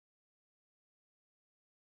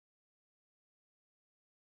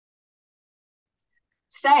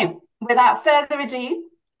So, without further ado,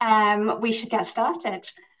 we should get started.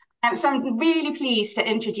 So, I'm really pleased to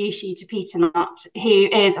introduce you to Peta Knott, who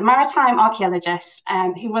is a maritime archaeologist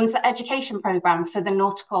who runs the education programme for the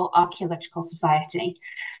Nautical Archaeological Society.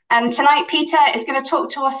 And tonight, Peter is going to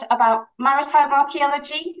talk to us about maritime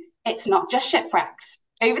archaeology. It's not just shipwrecks.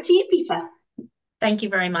 Over to you, Peter. Thank you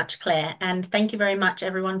very much, Claire. And thank you very much,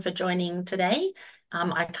 everyone, for joining today.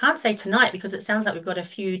 I can't say tonight because it sounds like we've got a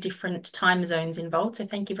few different time zones involved. So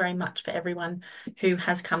thank you very much for everyone who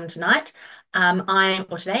has come tonight.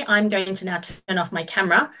 Today, I'm going to now turn off my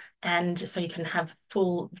camera and so you can have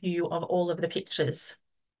full view of all of the pictures.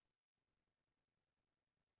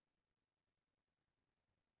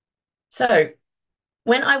 So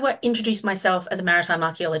when I introduce myself as a maritime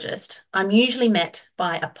archaeologist, I'm usually met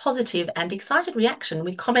by a positive and excited reaction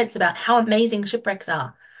with comments about how amazing shipwrecks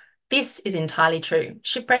are. This is entirely true.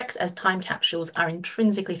 Shipwrecks as time capsules are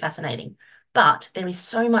intrinsically fascinating, but there is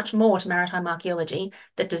so much more to maritime archaeology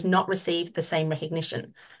that does not receive the same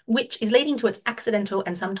recognition, which is leading to its accidental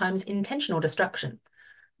and sometimes intentional destruction.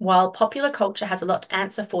 While popular culture has a lot to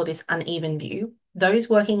answer for this uneven view, those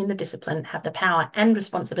working in the discipline have the power and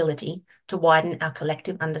responsibility to widen our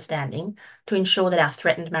collective understanding to ensure that our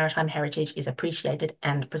threatened maritime heritage is appreciated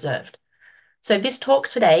and preserved. So this talk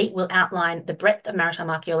today will outline the breadth of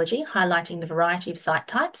maritime archaeology, highlighting the variety of site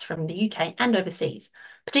types from the UK and overseas,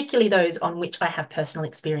 particularly those on which I have personal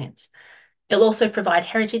experience. It'll also provide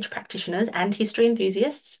heritage practitioners and history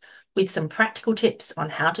enthusiasts with some practical tips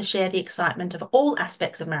on how to share the excitement of all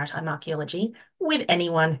aspects of maritime archaeology with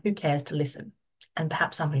anyone who cares to listen, and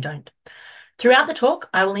perhaps some who don't. Throughout the talk,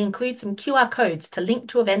 I will include some QR codes to link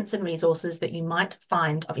to events and resources that you might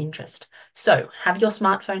find of interest. So have your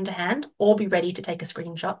smartphone to hand or be ready to take a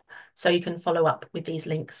screenshot so you can follow up with these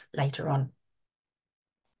links later on.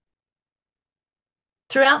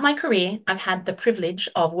 Throughout my career, I've had the privilege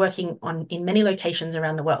of working in many locations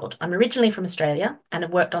around the world. I'm originally from Australia and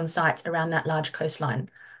have worked on sites around that large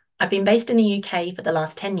coastline. I've been based in the UK for the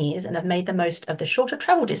last 10 years and have made the most of the shorter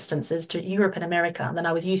travel distances to Europe and America than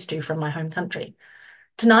I was used to from my home country.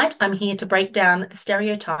 Tonight, I'm here to break down the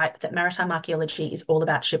stereotype that maritime archaeology is all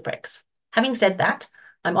about shipwrecks. Having said that,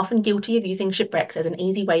 I'm often guilty of using shipwrecks as an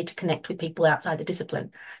easy way to connect with people outside the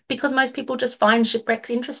discipline because most people just find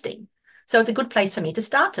shipwrecks interesting. So it's a good place for me to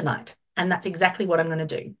start tonight, and that's exactly what I'm going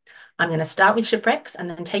to do. I'm going to start with shipwrecks and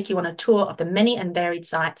then take you on a tour of the many and varied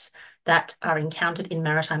sites that are encountered in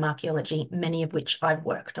maritime archaeology, many of which I've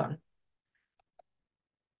worked on.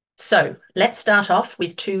 So let's start off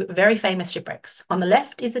with two very famous shipwrecks. On the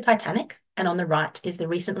left is the Titanic, and on the right is the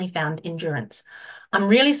recently found Endurance. I'm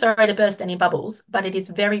really sorry to burst any bubbles, but it is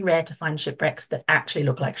very rare to find shipwrecks that actually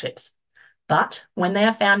look like ships. But when they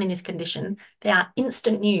are found in this condition, they are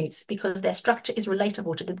instant news because their structure is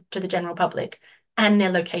relatable to the general public and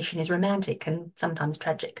their location is romantic and sometimes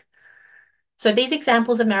tragic. So these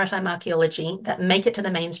examples of maritime archaeology that make it to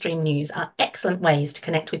the mainstream news are excellent ways to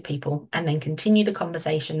connect with people and then continue the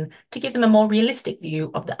conversation to give them a more realistic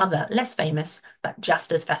view of the other, less famous, but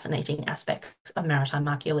just as fascinating aspects of maritime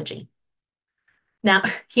archaeology. Now,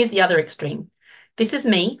 here's the other extreme. This is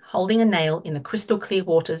me holding a nail in the crystal clear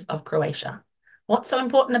waters of Croatia. What's so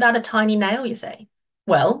important about a tiny nail, you say?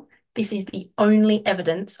 Well, this is the only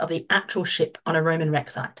evidence of the actual ship on a Roman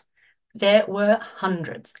wreck site. There were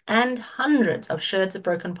hundreds and hundreds of sherds of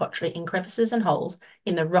broken pottery in crevices and holes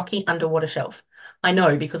in the rocky underwater shelf. I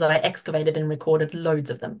know because I excavated and recorded loads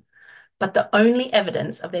of them. But the only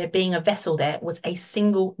evidence of there being a vessel there was a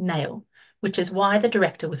single nail, which is why the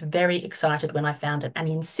director was very excited when I found it and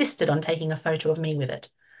he insisted on taking a photo of me with it.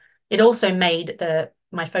 It also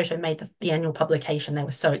my photo made the annual publication. They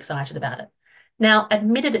were so excited about it. Now,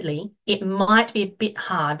 admittedly, it might be a bit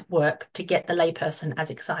hard work to get the layperson as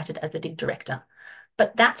excited as the dig director,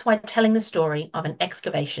 but that's why telling the story of an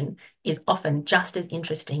excavation is often just as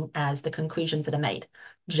interesting as the conclusions that are made.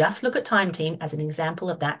 Just look at Time Team as an example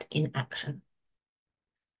of that in action.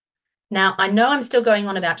 Now, I know I'm still going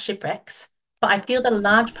on about shipwrecks, but I feel that a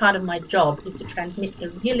large part of my job is to transmit the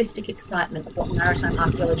realistic excitement of what maritime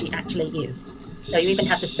archaeology actually is. So you even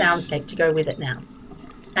have the soundscape to go with it now.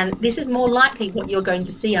 And this is more likely what you're going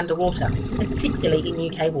to see underwater, particularly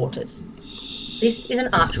in UK waters. This is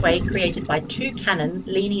an archway created by two cannon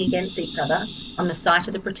leaning against each other on the site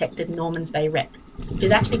of the protected Normans Bay wreck, which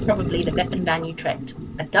is actually probably the Weppen van Utrecht,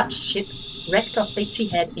 a Dutch ship wrecked off Beachy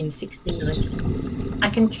Head in 1690. I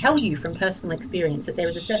can tell you from personal experience that there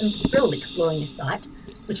is a certain thrill exploring this site,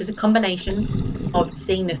 which is a combination of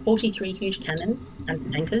seeing the 43 huge cannons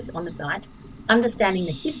and anchors on the site, Understanding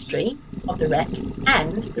the history of the wreck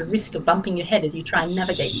and the risk of bumping your head as you try and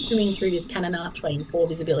navigate swimming through this cannon archway in poor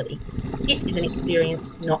visibility. It is an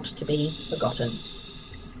experience not to be forgotten.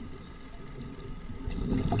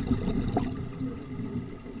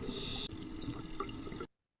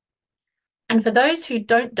 And for those who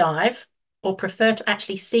don't dive or prefer to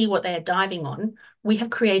actually see what they are diving on, we have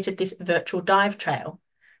created this virtual dive trail.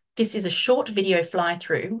 This is a short video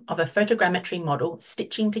fly-through of a photogrammetry model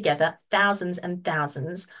stitching together thousands and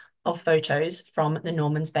thousands of photos from the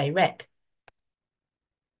Normans Bay wreck.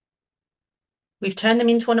 We've turned them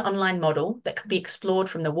into an online model that can be explored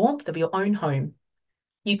from the warmth of your own home.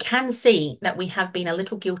 You can see that we have been a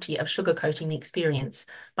little guilty of sugarcoating the experience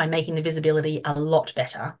by making the visibility a lot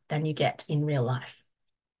better than you get in real life.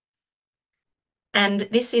 And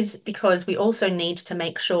this is because we also need to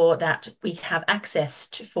make sure that we have access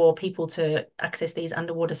for people to access these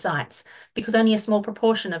underwater sites, because only a small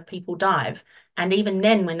proportion of people dive. And even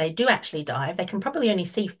then, when they do actually dive, they can probably only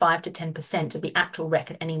see 5 to 10% of the actual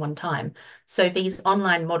wreck at any one time. So these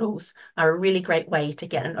online models are a really great way to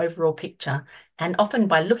get an overall picture. And often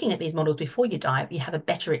by looking at these models before you dive, you have a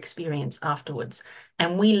better experience afterwards.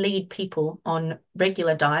 And we lead people on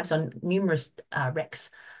regular dives on numerous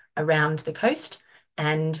wrecks around the coast,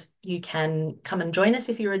 and you can come and join us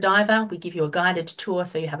if you're a diver. We give you a guided tour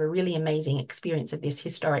so you have a really amazing experience of this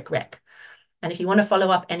historic wreck. And if you want to follow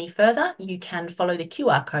up any further, you can follow the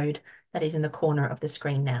QR code that is in the corner of the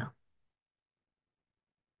screen now.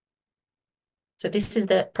 So this is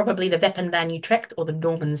probably the Weppen van Utrecht, or the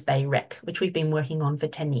Normans Bay wreck, which we've been working on for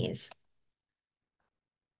 10 years.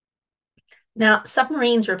 Now,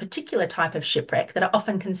 submarines are a particular type of shipwreck that are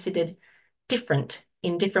often considered different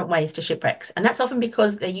in different ways to shipwrecks. And that's often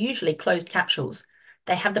because they're usually closed capsules.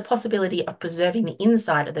 They have the possibility of preserving the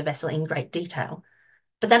inside of the vessel in great detail.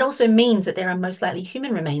 But that also means that there are most likely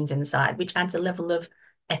human remains inside, which adds a level of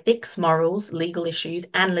ethics, morals, legal issues,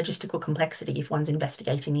 and logistical complexity if one's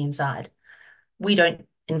investigating the inside. We don't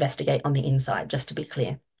investigate on the inside, just to be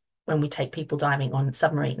clear, when we take people diving on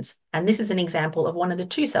submarines. And this is an example of one of the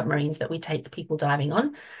 2 submarines that we take people diving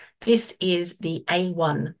on. This is the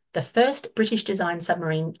A1, the first British designed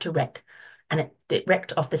submarine to wreck, and it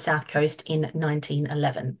wrecked off the south coast in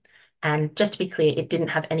 1911. And just to be clear, it didn't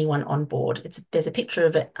have anyone on board. There's a picture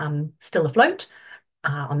of it still afloat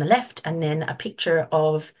on the left, and then a picture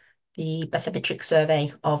of the bathymetric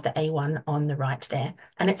survey of the A1 on the right there.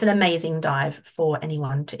 And it's an amazing dive for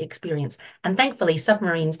anyone to experience. And thankfully,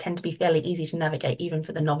 submarines tend to be fairly easy to navigate, even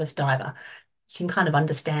for the novice diver. You can kind of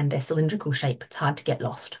understand their cylindrical shape. It's hard to get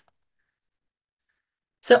lost.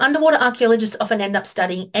 So underwater archaeologists often end up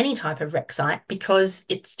studying any type of wreck site because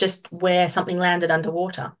it's just where something landed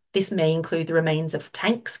underwater. This may include the remains of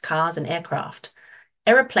tanks, cars, and aircraft.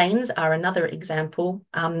 Aeroplanes are another example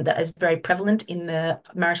that is very prevalent in the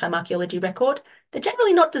Maritime Archaeology record. They're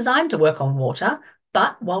generally not designed to work on water,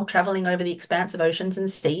 but while travelling over the expanse of oceans and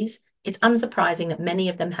seas, it's unsurprising that many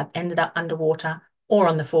of them have ended up underwater or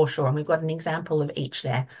on the foreshore. And we've got an example of each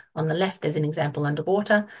there. On the left, there's an example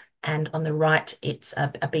underwater, and on the right, it's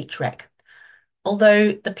a beach wreck.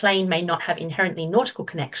 Although the plane may not have inherently nautical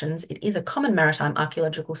connections, it is a common maritime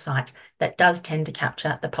archaeological site that does tend to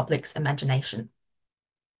capture the public's imagination.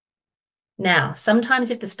 Now,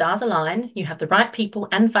 sometimes if the stars align, you have the right people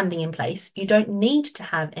and funding in place, you don't need to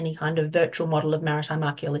have any kind of virtual model of maritime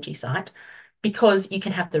archaeology site, because you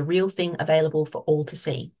can have the real thing available for all to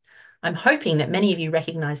see. I'm hoping that many of you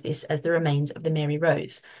recognise this as the remains of the Mary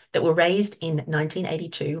Rose that were raised in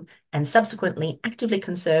 1982 and subsequently actively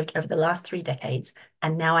conserved over the last 3 decades,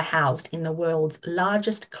 and now are housed in the world's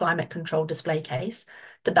largest climate control display case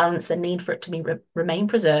to balance the need for it to remain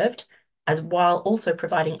preserved, as while also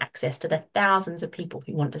providing access to the thousands of people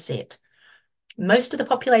who want to see it. Most of the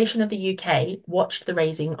population of the UK watched the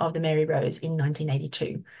raising of the Mary Rose in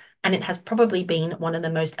 1982, and it has probably been one of the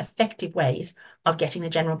most effective ways of getting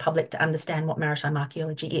the general public to understand what maritime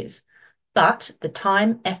archaeology is. But the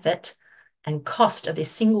time, effort, and cost of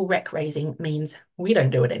this single wreck raising means we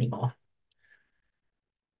don't do it anymore.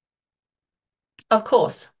 Of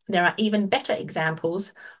course, there are even better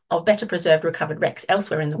examples of better preserved recovered wrecks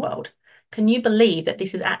elsewhere in the world. Can you believe that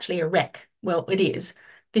this is actually a wreck? Well, it is.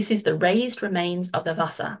 This is the raised remains of the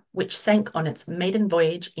Vasa, which sank on its maiden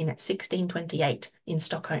voyage in 1628 in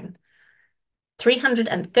Stockholm.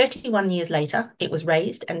 331 years later, it was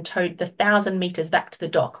raised and towed the 1,000 meters back to the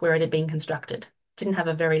dock where it had been constructed. Didn't have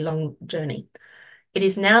a very long journey. It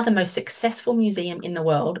is now the most successful museum in the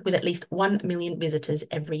world, with at least 1 million visitors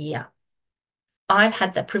every year. I've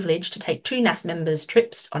had the privilege to take 2 NAS members'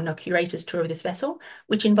 trips on a curator's tour of this vessel,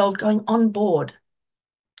 which involved going on board.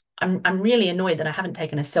 I'm really annoyed that I haven't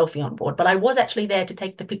taken a selfie on board, but I was actually there to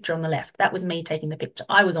take the picture on the left. That was me taking the picture.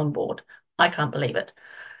 I was on board. I can't believe it.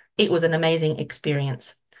 It was an amazing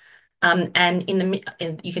experience. And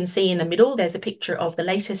you can see in the middle, there's a picture of the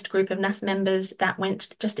latest group of NAS members that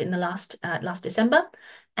went just in the last December.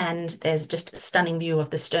 And there's just a stunning view of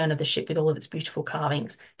the stern of the ship with all of its beautiful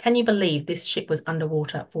carvings. Can you believe this ship was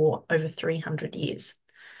underwater for over 300 years?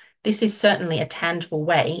 This is certainly a tangible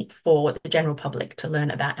way for the general public to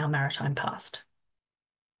learn about our maritime past.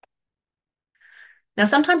 Now,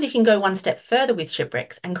 sometimes you can go one step further with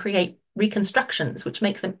shipwrecks and create reconstructions, which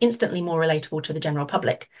makes them instantly more relatable to the general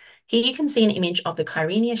public. Here you can see an image of the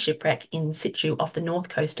Kyrenia shipwreck in situ off the north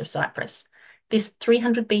coast of Cyprus. This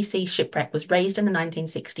 300 BC shipwreck was raised in the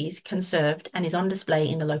 1960s, conserved, and is on display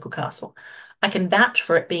in the local castle. I can vouch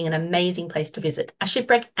for it being an amazing place to visit, a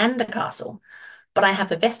shipwreck and a castle, but I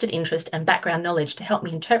have a vested interest and background knowledge to help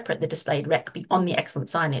me interpret the displayed wreck beyond the excellent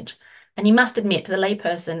signage. And you must admit, to the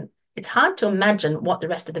layperson, it's hard to imagine what the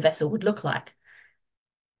rest of the vessel would look like.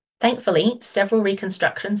 Thankfully, several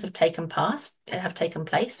reconstructions have taken place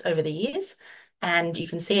over the years, and you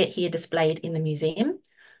can see it here displayed in the museum.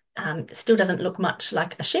 It still doesn't look much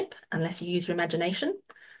like a ship unless you use your imagination.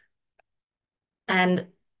 And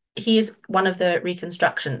here's one of the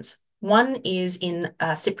reconstructions. One is in a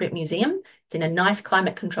Cypriot museum. It's in a nice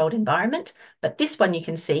climate-controlled environment, but this one you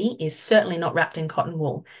can see is certainly not wrapped in cotton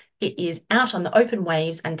wool. It is out on the open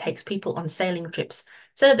waves and takes people on sailing trips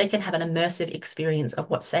so that they can have an immersive experience of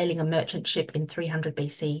what sailing a merchant ship in 300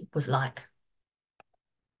 BC was like.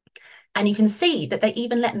 And you can see that they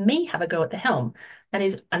even let me have a go at the helm. That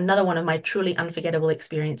is another one of my truly unforgettable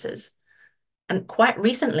experiences. And quite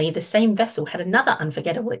recently, the same vessel had another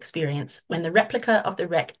unforgettable experience when the replica of the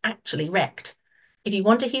wreck actually wrecked. If you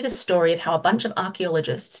want to hear the story of how a bunch of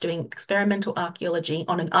archaeologists doing experimental archaeology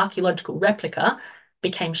on an archaeological replica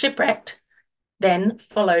became shipwrecked, then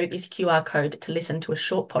follow this QR code to listen to a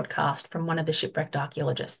short podcast from one of the shipwrecked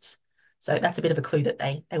archaeologists. So that's a bit of a clue that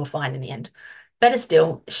they will find in the end. Better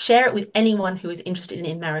still, share it with anyone who is interested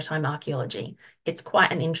in maritime archaeology. It's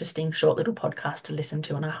quite an interesting short little podcast to listen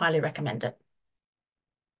to, and I highly recommend it.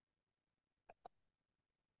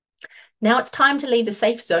 Now it's time to leave the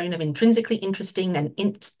safe zone of intrinsically interesting and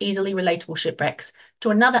easily relatable shipwrecks to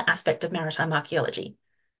another aspect of maritime archaeology.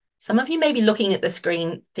 Some of you may be looking at the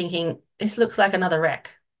screen thinking, this looks like another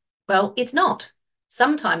wreck. Well, it's not.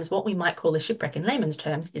 Sometimes what we might call a shipwreck in layman's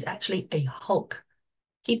terms is actually a hulk.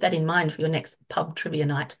 Keep that in mind for your next pub trivia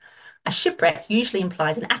night. A shipwreck usually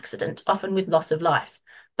implies an accident, often with loss of life,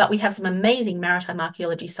 but we have some amazing maritime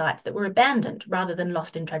archaeology sites that were abandoned rather than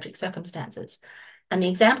lost in tragic circumstances. And the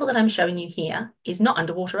example that I'm showing you here is not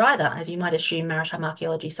underwater either, as you might assume maritime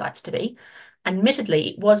archaeology sites to be.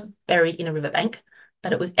 Admittedly, it was buried in a riverbank,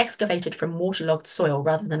 but it was excavated from waterlogged soil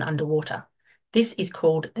rather than underwater. This is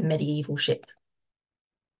called the medieval ship.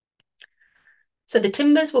 So the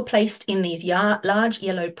timbers were placed in these large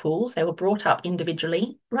yellow pools. They were brought up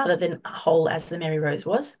individually rather than a whole as the Mary Rose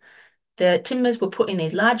was. The timbers were put in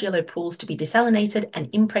these large yellow pools to be desalinated and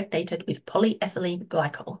impregnated with polyethylene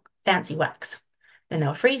glycol, fancy wax. Then they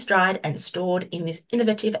were freeze-dried and stored in this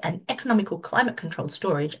innovative and economical climate-controlled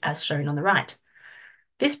storage as shown on the right.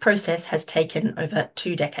 This process has taken over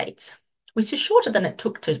 2 decades, which is shorter than it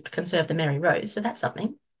took to conserve the Mary Rose, so that's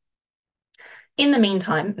something. In the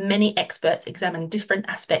meantime, many experts examine different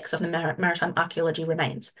aspects of the maritime archaeology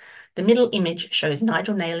remains. The middle image shows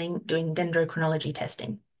Nigel Nailing doing dendrochronology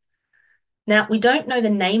testing. Now, we don't know the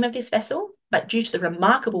name of this vessel, but due to the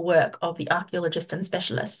remarkable work of the archaeologists and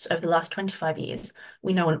specialists over the last 25 years,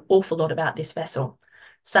 we know an awful lot about this vessel,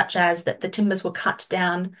 such as that the timbers were cut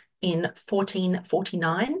down in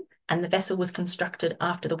 1449 and the vessel was constructed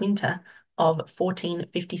after the winter of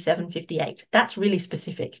 1457-58. That's really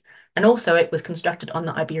specific. And also it was constructed on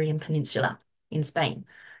the Iberian Peninsula in Spain.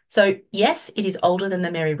 So yes, it is older than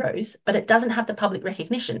the Mary Rose, but it doesn't have the public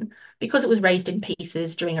recognition because it was raised in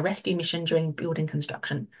pieces during a rescue mission during building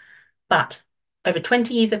construction. But over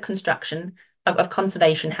 20 years of construction, of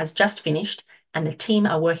conservation has just finished, and the team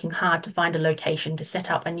are working hard to find a location to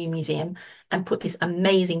set up a new museum and put this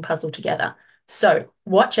amazing puzzle together. So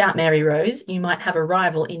watch out, Mary Rose. You might have a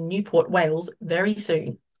rival in Newport, Wales very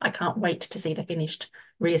soon. I can't wait to see the finished,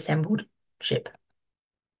 reassembled ship.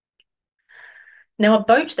 Now, a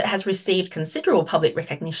boat that has received considerable public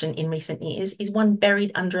recognition in recent years is one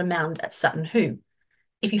buried under a mound at Sutton Hoo.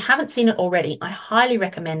 If you haven't seen it already, I highly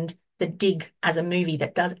recommend The Dig as a movie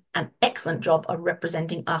that does an excellent job of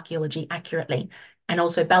representing archaeology accurately and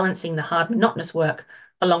also balancing the hard, monotonous work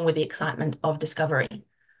along with the excitement of discovery.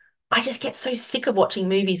 I just get so sick of watching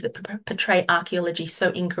movies that portray archaeology so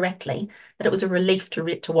incorrectly that it was a relief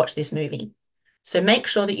to watch this movie. So make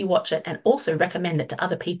sure that you watch it and also recommend it to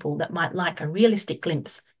other people that might like a realistic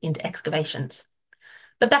glimpse into excavations.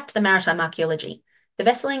 But back to the maritime archaeology. The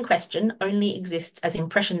vessel in question only exists as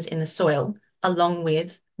impressions in the soil, along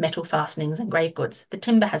with metal fastenings and grave goods. The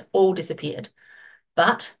timber has all disappeared.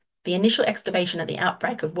 But the initial excavation at the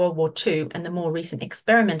outbreak of World War II and the more recent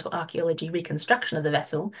experimental archaeology reconstruction of the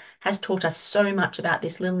vessel has taught us so much about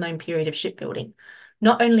this little-known period of shipbuilding.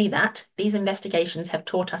 Not only that, these investigations have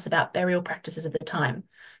taught us about burial practices at the time.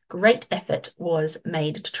 Great effort was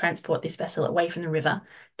made to transport this vessel away from the river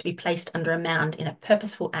to be placed under a mound in a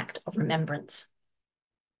purposeful act of remembrance.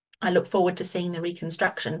 I look forward to seeing the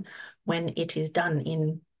reconstruction when it is done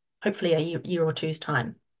in hopefully a year or two's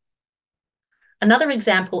time. Another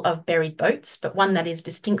example of buried boats, but one that is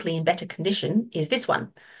distinctly in better condition, is this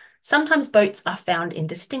one. Sometimes boats are found in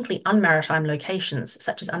distinctly unmaritime locations,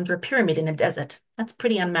 such as under a pyramid in a desert. That's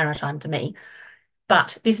pretty unmaritime to me.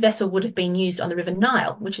 But this vessel would have been used on the River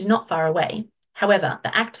Nile, which is not far away. However,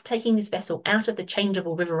 the act of taking this vessel out of the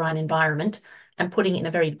changeable riverine environment and putting it in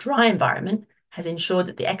a very dry environment has ensured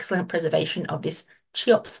that the excellent preservation of this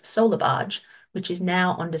Cheops solar barge, which is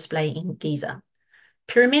now on display in Giza.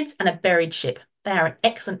 Pyramids and a buried ship. They are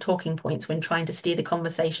excellent talking points when trying to steer the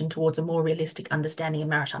conversation towards a more realistic understanding of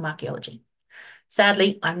maritime archaeology.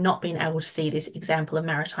 Sadly, I've not been able to see this example of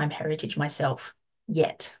maritime heritage myself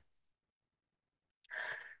yet.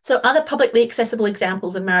 So other publicly accessible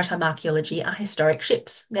examples of maritime archaeology are historic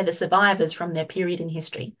ships. They're the survivors from their period in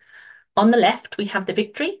history. On the left, we have the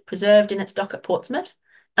Victory, preserved in its dock at Portsmouth,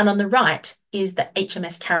 and on the right is the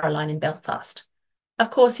HMS Caroline in Belfast. Of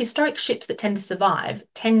course, historic ships that tend to survive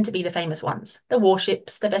tend to be the famous ones, the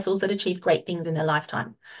warships, the vessels that achieve great things in their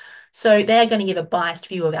lifetime. So they're going to give a biased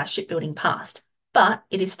view of our shipbuilding past, but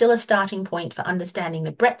it is still a starting point for understanding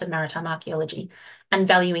the breadth of maritime archaeology and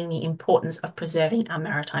valuing the importance of preserving our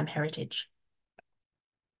maritime heritage.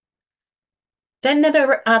 Then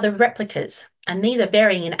there are the replicas, and these are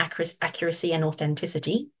varying in accuracy and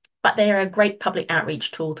authenticity, but they are a great public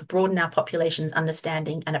outreach tool to broaden our population's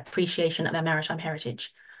understanding and appreciation of our maritime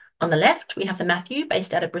heritage. On the left, we have the Matthew,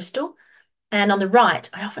 based out of Bristol, and on the right,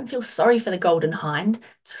 I often feel sorry for the Golden Hind.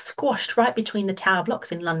 It's squashed right between the tower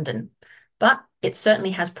blocks in London, but it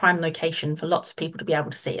certainly has prime location for lots of people to be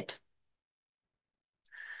able to see it.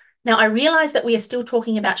 Now, I realise that we are still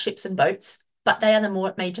talking about ships and boats, but they are the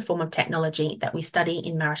more major form of technology that we study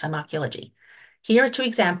in maritime archaeology. Here are two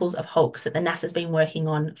examples of hulks that the NASA's been working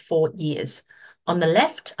on for years. On the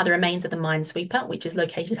left are the remains of the Minesweeper, which is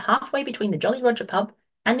located halfway between the Jolly Roger pub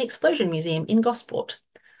and the Explosion Museum in Gosport.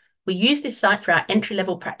 We use this site for our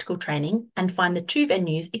entry-level practical training and find the two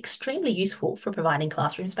venues extremely useful for providing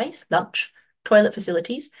classroom space, lunch, toilet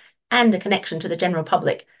facilities, and a connection to the general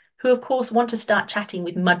public, who of course want to start chatting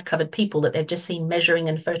with mud-covered people that they've just seen measuring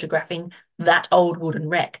and photographing that old wooden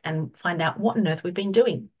wreck and find out what on earth we've been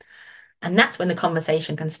doing. And that's when the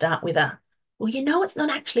conversation can start with well, you know, it's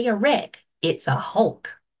not actually a wreck, it's a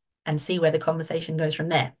hulk, and see where the conversation goes from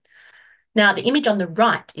there. Now, the image on the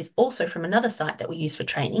right is also from another site that we use for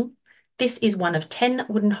training. This is one of 10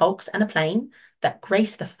 wooden hulks and a plane that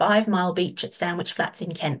grace the 5-mile beach at Sandwich Flats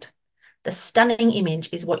in Kent. The stunning image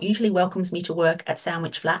is what usually welcomes me to work at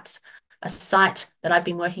Sandwich Flats, a site that I've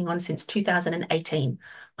been working on since 2018.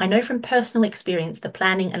 I know from personal experience the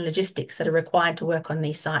planning and logistics that are required to work on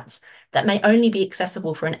these sites that may only be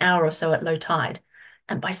accessible for an hour or so at low tide.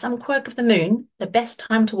 And by some quirk of the moon, the best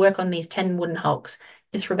time to work on these 10 wooden hulks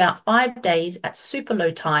is for about 5 days at super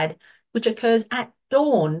low tide, which occurs at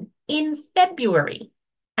dawn in February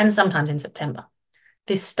and sometimes in September.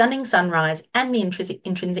 This stunning sunrise and the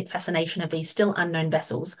intrinsic fascination of these still unknown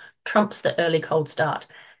vessels trumps the early cold start.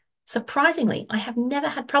 Surprisingly, I have never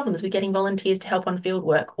had problems with getting volunteers to help on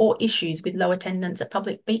fieldwork or issues with low attendance at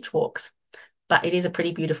public beach walks, but it is a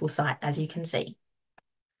pretty beautiful sight, as you can see.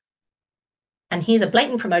 And here's a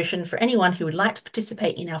blatant promotion for anyone who would like to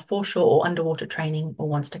participate in our foreshore or underwater training or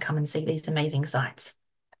wants to come and see these amazing sites.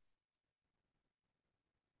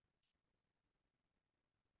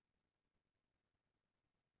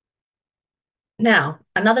 Now,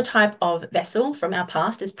 another type of vessel from our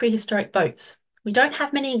past is prehistoric boats. We don't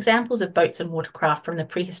have many examples of boats and watercraft from the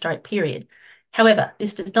prehistoric period. However,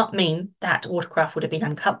 this does not mean that watercraft would have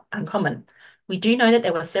been uncommon. We do know that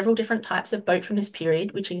there were several different types of boat from this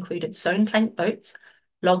period, which included stone plank boats,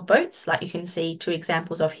 log boats, like you can see 2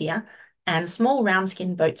 examples of here, and small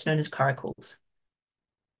round-skin boats known as coracles.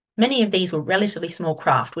 Many of these were relatively small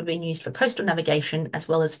craft, would have been used for coastal navigation as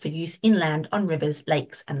well as for use inland on rivers,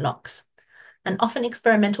 lakes, and locks. And often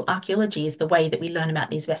experimental archaeology is the way that we learn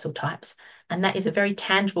about these vessel types, and that is a very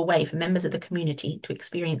tangible way for members of the community to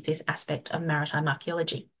experience this aspect of maritime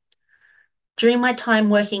archaeology. During my time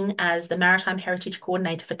working as the Maritime Heritage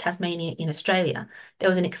Coordinator for Tasmania in Australia, there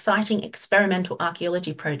was an exciting experimental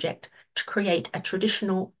archaeology project to create a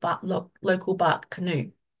traditional local bark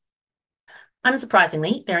canoe.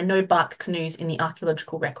 Unsurprisingly, there are no bark canoes in the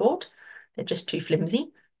archaeological record. They're just too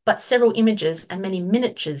flimsy, but several images and many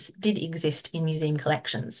miniatures did exist in museum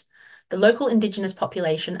collections. The local Indigenous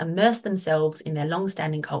population immersed themselves in their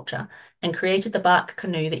long-standing culture and created the bark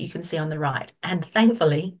canoe that you can see on the right, and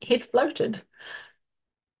thankfully, it floated.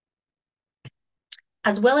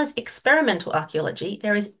 As well as experimental archaeology,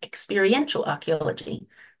 there is experiential archaeology.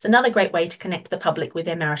 It's another great way to connect the public with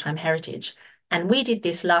their maritime heritage. And we did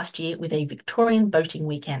this last year with a Victorian boating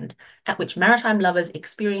weekend, at which maritime lovers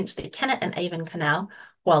experienced the Kennet and Avon Canal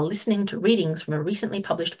while listening to readings from a recently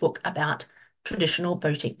published book about traditional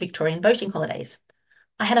Victorian boating holidays.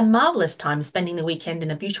 I had a marvellous time spending the weekend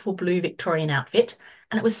in a beautiful blue Victorian outfit,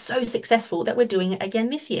 and it was so successful that we're doing it again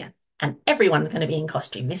this year. And everyone's going to be in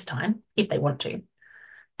costume this time, if they want to.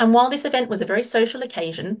 And while this event was a very social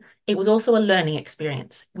occasion, it was also a learning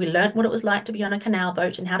experience. We learnt what it was like to be on a canal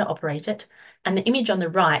boat and how to operate it. And the image on the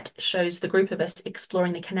right shows the group of us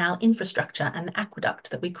exploring the canal infrastructure and the aqueduct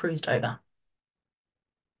that we cruised over.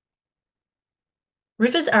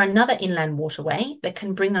 Rivers are another inland waterway that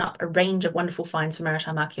can bring up a range of wonderful finds for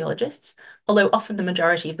maritime archaeologists, although often the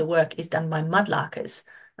majority of the work is done by mudlarkers.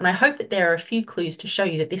 And I hope that there are a few clues to show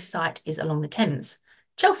you that this site is along the Thames,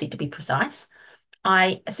 Chelsea to be precise.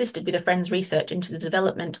 I assisted with a friend's research into the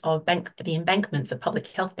development of the embankment for public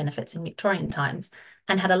health benefits in Victorian times,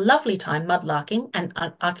 and had a lovely time mudlarking and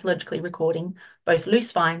archaeologically recording both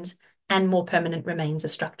loose finds and more permanent remains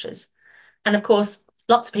of structures. And of course,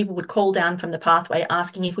 lots of people would call down from the pathway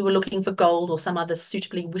asking if we were looking for gold or some other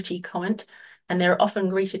suitably witty comment, and they're often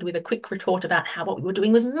greeted with a quick retort about how what we were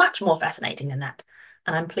doing was much more fascinating than that.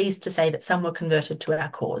 And I'm pleased to say that some were converted to our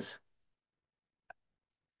cause.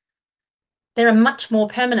 There are much more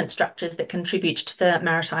permanent structures that contribute to the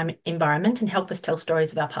maritime environment and help us tell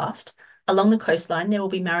stories of our past. Along the coastline, there will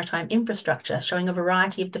be maritime infrastructure showing a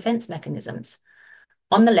variety of defence mechanisms.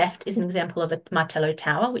 On the left is an example of a Martello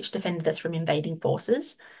Tower, which defended us from invading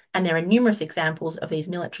forces, and there are numerous examples of these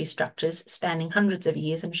military structures spanning hundreds of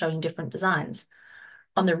years and showing different designs.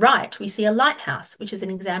 On the right, we see a lighthouse, which is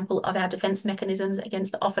an example of our defence mechanisms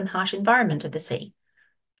against the often harsh environment of the sea.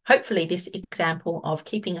 Hopefully, this example of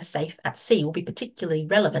keeping us safe at sea will be particularly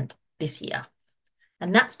relevant this year.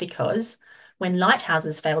 And that's because when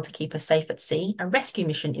lighthouses fail to keep us safe at sea, a rescue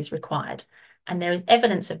mission is required. And there is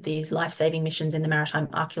evidence of these life-saving missions in the Maritime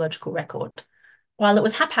Archaeological record. While it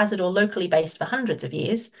was haphazard or locally based for hundreds of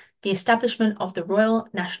years, the establishment of the Royal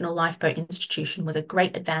National Lifeboat Institution was a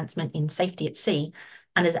great advancement in safety at sea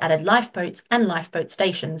and has added lifeboats and lifeboat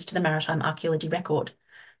stations to the Maritime Archaeology record.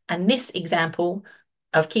 And this example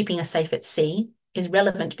of keeping us safe at sea is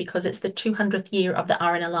relevant because it's the 200th year of the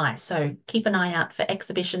RNLI. So keep an eye out for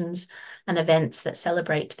exhibitions and events that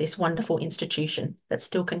celebrate this wonderful institution that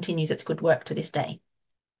still continues its good work to this day.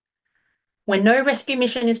 When no rescue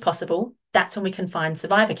mission is possible, that's when we can find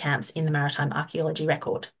survivor camps in the Maritime Archaeology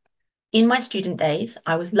record. In my student days,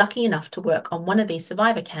 I was lucky enough to work on one of these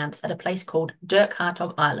survivor camps at a place called Dirk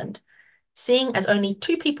Hartog Island. Seeing as only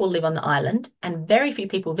 2 people live on the island and very few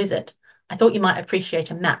people visit, I thought you might appreciate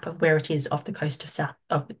a map of where it is off the coast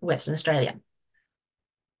of Western Australia.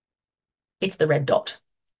 It's the red dot.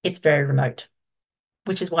 It's very remote,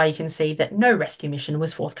 which is why you can see that no rescue mission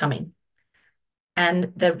was forthcoming.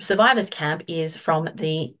 And the survivors camp is from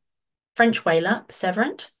the French whaler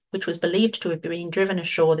Perseverant, which was believed to have been driven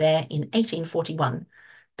ashore there in 1841.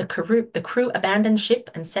 The crew abandoned ship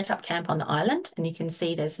and set up camp on the island, and you can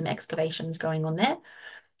see there's some excavations going on there.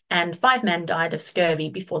 And 5 men died of scurvy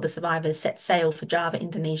before the survivors set sail for Java,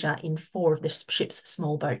 Indonesia in 4 of the ship's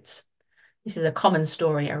small boats. This is a common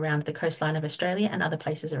story around the coastline of Australia and other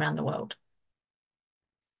places around the world.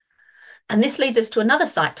 And this leads us to another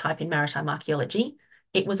site type in maritime archaeology.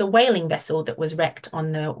 It was a whaling vessel that was wrecked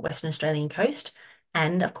on the Western Australian coast.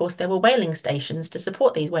 And of course, there were whaling stations to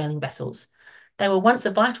support these whaling vessels. They were once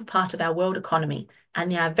a vital part of our world economy,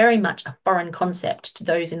 and they are very much a foreign concept to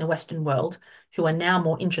those in the Western world who are now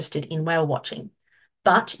more interested in whale watching.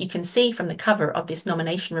 But you can see from the cover of this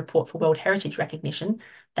nomination report for World Heritage recognition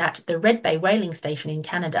that the Red Bay Whaling Station in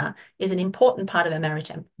Canada is an important part of our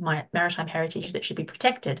maritime heritage that should be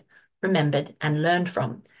protected, remembered, and learned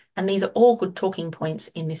from. And these are all good talking points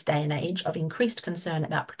in this day and age of increased concern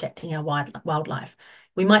about protecting our wildlife.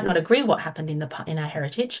 We might not agree what happened in our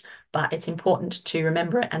heritage, but it's important to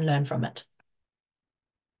remember it and learn from it.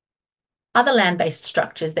 Other land-based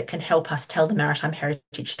structures that can help us tell the maritime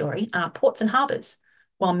heritage story are ports and harbours.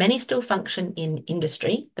 While many still function in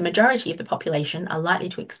industry, the majority of the population are likely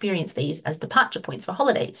to experience these as departure points for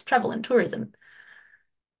holidays, travel, and tourism.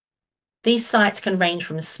 These sites can range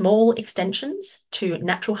from small extensions to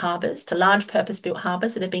natural harbours to large purpose-built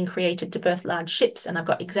harbours that have been created to berth large ships, and I've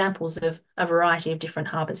got examples of a variety of different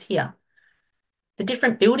harbours here. The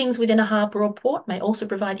different buildings within a harbour or port may also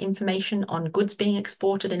provide information on goods being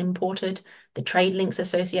exported and imported, the trade links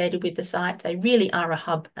associated with the site. They really are a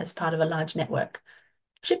hub as part of a large network.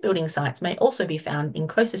 Shipbuilding sites may also be found in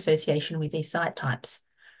close association with these site types.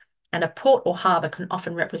 And a port or harbour can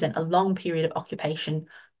often represent a long period of occupation,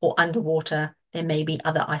 or underwater, there may be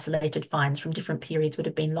other isolated finds from different periods that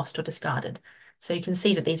have been lost or discarded. So you can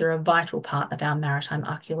see that these are a vital part of our maritime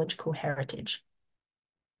archaeological heritage.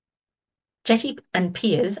 Jetty and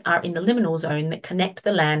piers are in the liminal zone that connect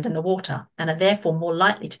the land and the water, and are therefore more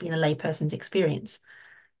likely to be in a layperson's experience.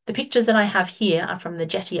 The pictures that I have here are from the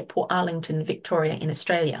jetty at Port Arlington, Victoria in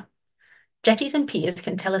Australia. Jetties and piers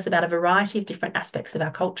can tell us about a variety of different aspects of our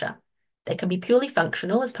culture. They can be purely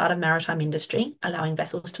functional as part of maritime industry, allowing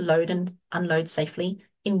vessels to load and unload safely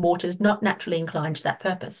in waters not naturally inclined to that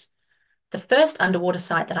purpose. The first underwater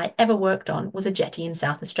site that I ever worked on was a jetty in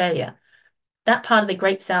South Australia. That part of the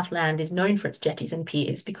Great South Land is known for its jetties and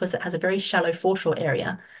piers because it has a very shallow foreshore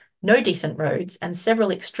area, no decent roads, and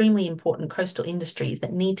several extremely important coastal industries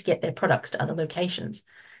that need to get their products to other locations.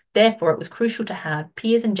 Therefore, it was crucial to have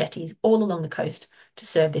piers and jetties all along the coast to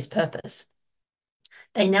serve this purpose.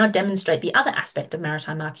 They now demonstrate the other aspect of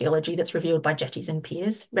maritime archaeology that's revealed by jetties and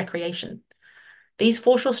piers, recreation. These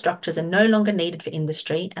foreshore structures are no longer needed for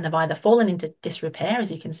industry and have either fallen into disrepair,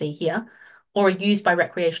 as you can see here, or are used by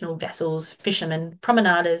recreational vessels, fishermen,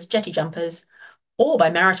 promenaders, jetty jumpers, or by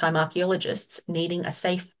maritime archaeologists needing a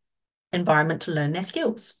safe environment to learn their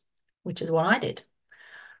skills, which is what I did.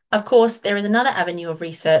 Of course, there is another avenue of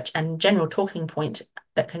research and general talking point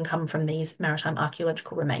that can come from these maritime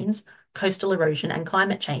archaeological remains: coastal erosion and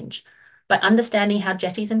climate change. By understanding how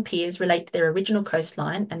jetties and piers relate to their original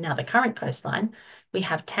coastline and now the current coastline, we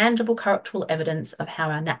have tangible cultural evidence of how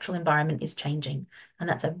our natural environment is changing. And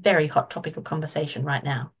that's a very hot topic of conversation right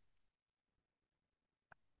now.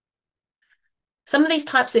 Some of these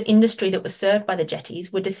types of industry that were served by the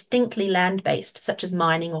jetties were distinctly land-based, such as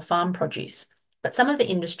mining or farm produce. But some of the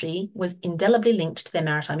industry was indelibly linked to their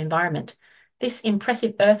maritime environment. This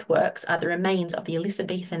impressive earthworks are the remains of the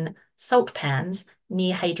Elizabethan salt pans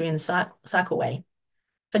near Hadrian's Cycleway.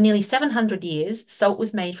 For nearly 700 years, salt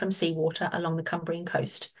was made from seawater along the Cumbrian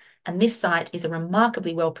coast, and this site is a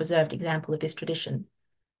remarkably well-preserved example of this tradition.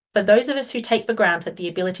 For those of us who take for granted the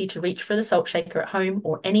ability to reach for the salt shaker at home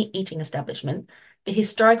or any eating establishment, the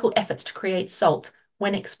historical efforts to create salt,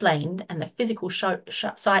 when explained, and the physical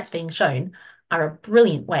sites being shown are a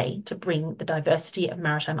brilliant way to bring the diversity of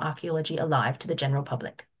maritime archaeology alive to the general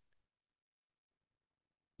public.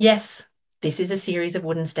 Yes, this is a series of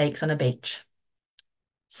wooden stakes on a beach.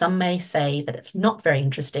 Some may say that it's not very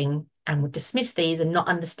interesting and would dismiss these and not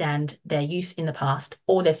understand their use in the past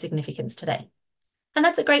or their significance today. And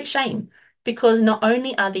that's a great shame, because not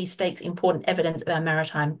only are these stakes important evidence of our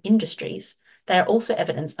maritime industries, they are also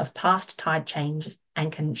evidence of past tide change and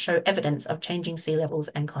can show evidence of changing sea levels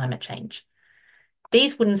and climate change.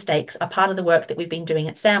 These wooden stakes are part of the work that we've been doing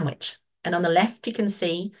at Sandwich. And on the left, you can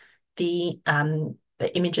see the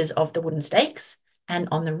images of the wooden stakes. And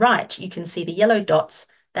on the right, you can see the yellow dots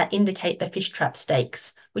that indicate the fish trap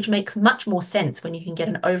stakes, which makes much more sense when you can get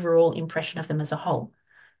an overall impression of them as a whole,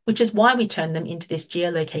 which is why we turn them into this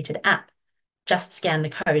geolocated app. Just scan the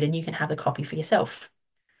code and you can have a copy for yourself.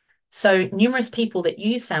 So numerous people that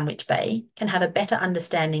use Sandwich Bay can have a better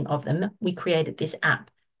understanding of them. We created this app,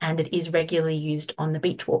 and it is regularly used on the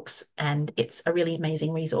beach walks, and it's a really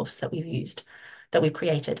amazing resource that we've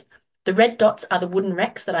created. The red dots are the wooden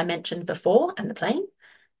wrecks that I mentioned before and the plane,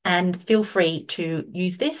 and feel free to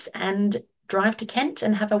use this and drive to Kent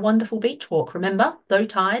and have a wonderful beach walk. Remember, low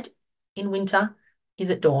tide in winter is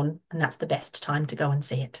at dawn, and that's the best time to go and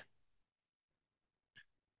see it.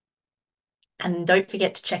 And don't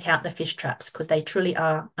forget to check out the fish traps, because they truly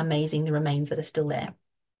are amazing, the remains that are still there.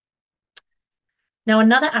 Now,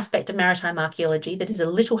 another aspect of maritime archaeology that is a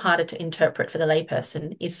little harder to interpret for the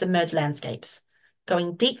layperson is submerged landscapes.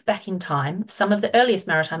 Going deep back in time, some of the earliest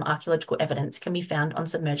maritime archaeological evidence can be found on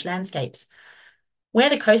submerged landscapes.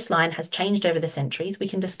 Where the coastline has changed over the centuries, we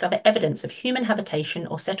can discover evidence of human habitation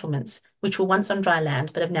or settlements which were once on dry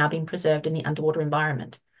land but have now been preserved in the underwater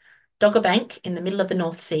environment. Dogger Bank in the middle of the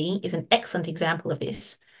North Sea is an excellent example of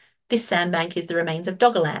this. This sandbank is the remains of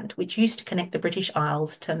Doggerland, which used to connect the British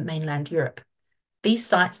Isles to mainland Europe. These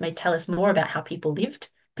sites may tell us more about how people lived,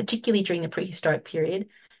 particularly during the prehistoric period,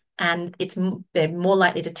 and they're more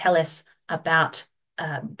likely to tell us about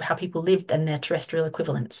how people lived and their terrestrial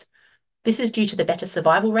equivalents. This is due to the better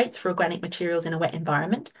survival rates for organic materials in a wet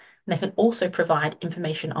environment, and they can also provide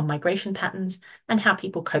information on migration patterns and how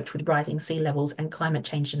people coped with rising sea levels and climate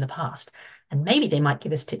change in the past. And maybe they might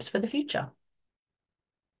give us tips for the future.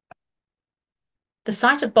 The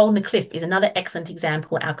site of Boulder Cliff is another excellent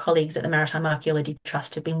example our colleagues at the Maritime Archaeology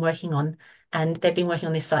Trust have been working on, and they've been working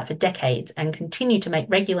on this site for decades and continue to make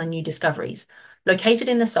regular new discoveries. Located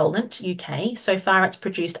in the Solent, UK, so far it's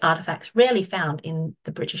produced artefacts rarely found in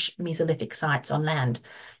the British Mesolithic sites on land,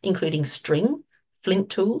 including string, flint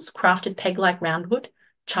tools, crafted peg-like roundwood,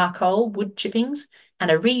 charcoal, wood chippings,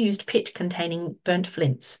 and a reused pit containing burnt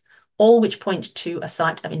flints, all which point to a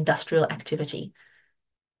site of industrial activity.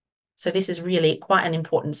 So this is really quite an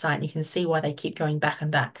important site, and you can see why they keep going back and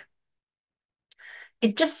back.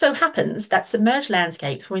 It just so happens that submerged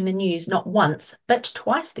landscapes were in the news not once, but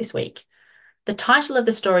twice this week. The title of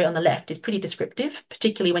the story on the left is pretty descriptive,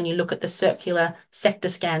 particularly when you look at the circular sector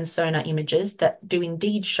scan sonar images that do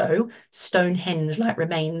indeed show Stonehenge-like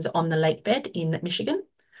remains on the lake bed in Michigan.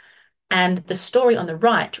 And the story on the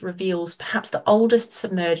right reveals perhaps the oldest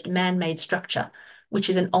submerged man-made structure, which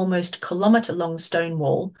is an almost kilometre-long stone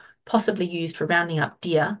wall, possibly used for rounding up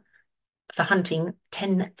deer for hunting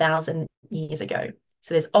 10,000 years ago.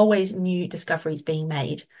 So there's always new discoveries being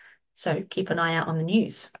made. So keep an eye out on the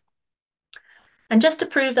news. And just to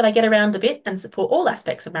prove that I get around a bit and support all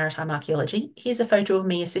aspects of maritime archaeology, here's a photo of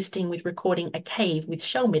me assisting with recording a cave with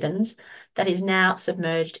shell middens that is now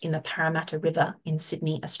submerged in the Parramatta River in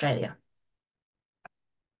Sydney, Australia.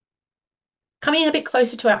 Coming a bit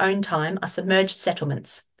closer to our own time are submerged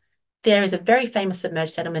settlements. There is a very famous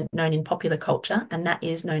submerged settlement known in popular culture, and that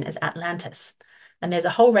is known as Atlantis. And there's a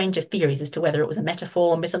whole range of theories as to whether it was a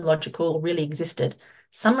metaphor, mythological, or really existed.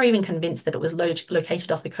 Some are even convinced that it was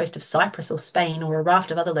located off the coast of Cyprus or Spain or a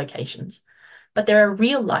raft of other locations. But there are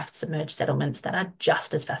real-life submerged settlements that are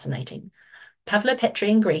just as fascinating. Pavlopetri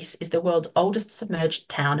in Greece is the world's oldest submerged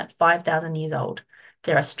town at 5,000 years old.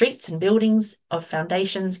 There are streets and buildings of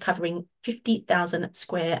foundations covering 50,000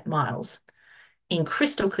 square miles. In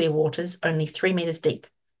crystal clear waters, only 3 meters deep,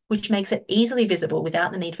 which makes it easily visible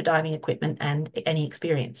without the need for diving equipment and any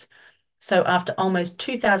experience. So after almost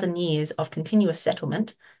 2,000 years of continuous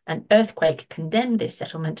settlement, an earthquake condemned this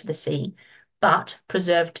settlement to the sea, but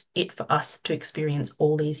preserved it for us to experience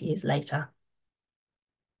all these years later.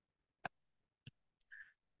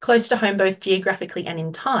 Close to home, both geographically and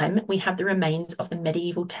in time, we have the remains of the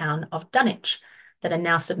medieval town of Dunwich that are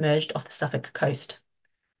now submerged off the Suffolk coast.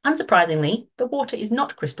 Unsurprisingly, the water is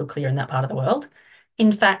not crystal clear in that part of the world.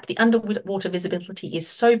 In fact, the underwater visibility is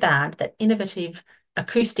so bad that innovative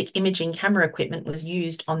acoustic imaging camera equipment was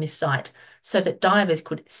used on this site so that divers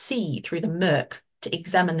could see through the murk to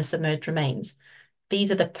examine the submerged remains.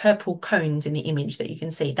 These are the purple cones in the image that you can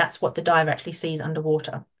see. That's what the diver actually sees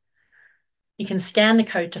underwater. You can scan the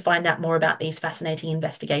code to find out more about these fascinating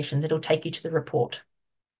investigations. It'll take you to the report.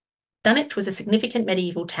 Dunwich was a significant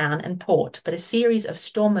medieval town and port, but a series of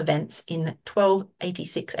storm events in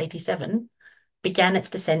 1286-87 began its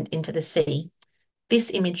descent into the sea. This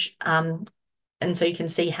image, and so you can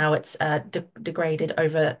see how it's degraded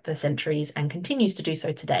over the centuries and continues to do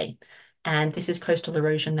so today. And this is coastal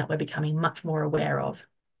erosion that we're becoming much more aware of.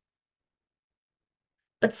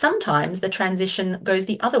 But sometimes the transition goes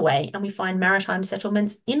the other way and we find maritime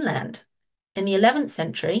settlements inland. In the 11th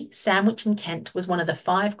century, Sandwich in Kent was one of the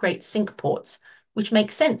 5 great sink ports, which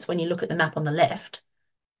makes sense when you look at the map on the left.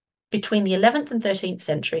 Between the 11th and 13th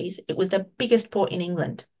centuries, it was the biggest port in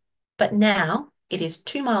England. But now it is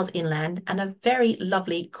 2 miles inland and a very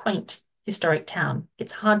lovely, quaint, historic town.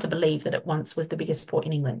 It's hard to believe that it once was the biggest port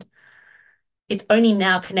in England. It's only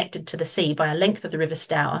now connected to the sea by a length of the River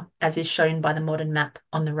Stour, as is shown by the modern map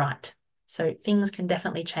on the right. So things can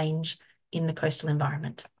definitely change in the coastal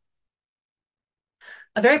environment.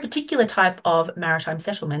 A very particular type of maritime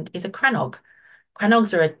settlement is a crannog.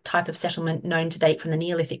 Crannogs are a type of settlement known to date from the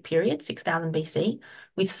Neolithic period, 6000 BC,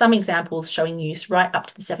 with some examples showing use right up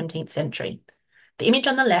to the 17th century. The image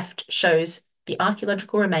on the left shows the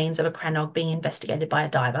archaeological remains of a crannog being investigated by a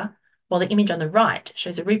diver, while the image on the right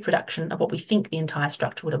shows a reproduction of what we think the entire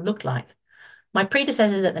structure would have looked like. My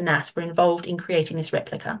predecessors at the NAS were involved in creating this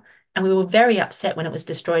replica, and we were very upset when it was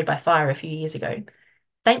destroyed by fire a few years ago.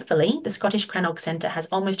 Thankfully, the Scottish Crannog Centre has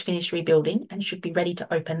almost finished rebuilding and should be ready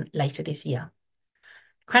to open later this year.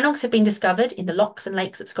 Crannogs have been discovered in the lochs and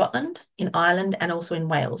lakes at Scotland, in Ireland, and also in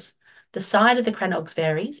Wales. The side of the crannogs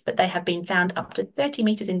varies, but they have been found up to 30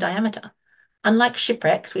 metres in diameter. Unlike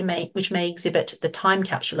shipwrecks, which may exhibit the time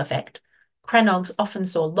capsule effect, cranog often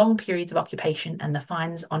saw long periods of occupation, and the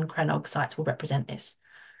finds on cranog sites will represent this.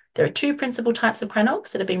 There are two principal types of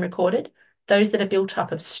cranogs that have been recorded, those that are built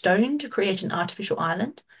up of stone to create an artificial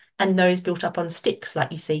island, and those built up on sticks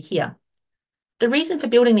like you see here. The reason for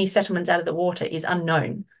building these settlements out of the water is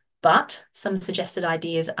unknown, but some suggested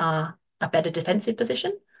ideas are a better defensive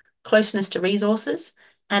position, closeness to resources,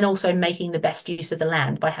 and also making the best use of the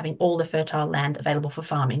land by having all the fertile land available for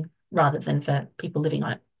farming rather than for people living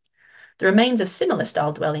on it. The remains of similar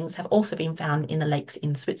style dwellings have also been found in the lakes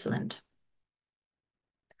in Switzerland.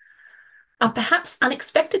 A perhaps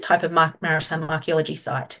unexpected type of maritime archaeology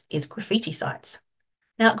site is graffiti sites.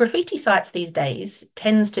 Now, graffiti sites these days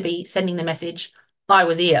tends to be sending the message, "I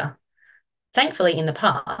was here." Thankfully, in the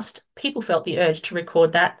past, people felt the urge to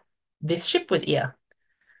record that this ship was here,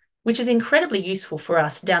 which is incredibly useful for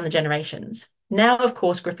us down the generations. Now, of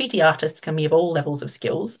course, graffiti artists can be of all levels of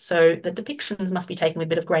skills, so the depictions must be taken with a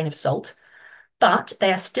bit of grain of salt, but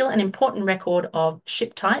they are still an important record of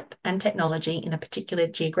ship type and technology in a particular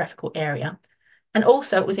geographical area. And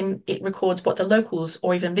also it records what the locals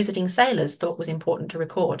or even visiting sailors thought was important to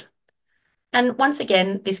record. And once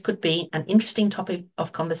again, this could be an interesting topic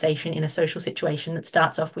of conversation in a social situation that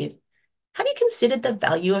starts off with, "Have you considered the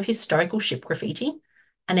value of historical ship graffiti?"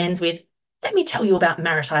 and ends with, "Let me tell you about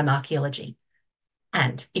maritime archaeology."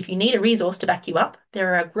 And if you need a resource to back you up,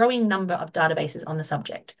 there are a growing number of databases on the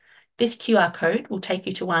subject. This QR code will take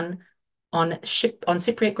you to one on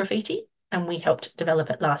Cypriot graffiti, and we helped develop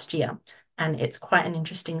it last year. And it's quite an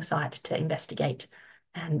interesting site to investigate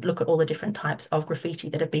and look at all the different types of graffiti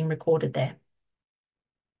that have been recorded there.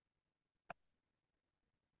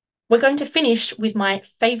 We're going to finish with my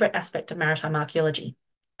favourite aspect of maritime archaeology,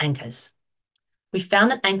 anchors. We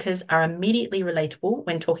found that anchors are immediately relatable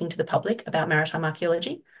when talking to the public about maritime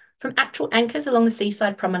archaeology, from actual anchors along the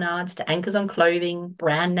seaside promenades to anchors on clothing,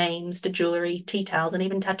 brand names to jewellery, tea towels, and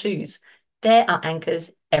even tattoos. There are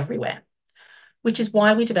anchors everywhere, which is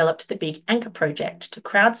why we developed the Big Anchor Project to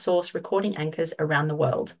crowdsource recording anchors around the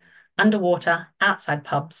world, underwater, outside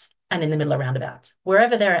pubs, and in the middle of roundabouts.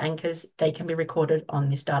 Wherever there are anchors, they can be recorded on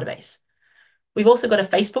this database. We've also got a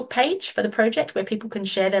Facebook page for the project where people can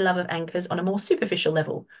share their love of anchors on a more superficial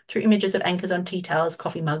level through images of anchors on tea towels,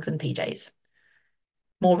 coffee mugs, and PJs.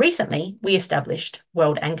 More recently, we established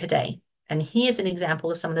World Anchor Day, and here's an example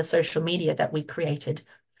of some of the social media that we created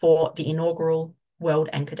for the inaugural World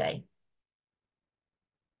Anchor Day.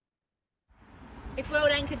 It's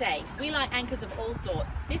World Anchor Day. We like anchors of all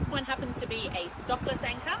sorts. This one happens to be a stockless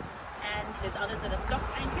anchor, and there's others that are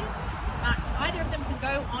stocked anchors, but either of them can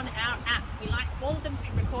go on our app. We like all of them to be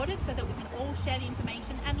recorded so that we can all share the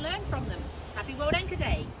information and learn from them. Happy World Anchor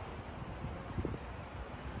Day.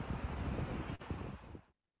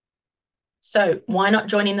 So why not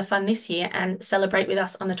join in the fun this year and celebrate with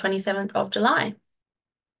us on the 27th of July?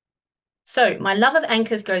 So my love of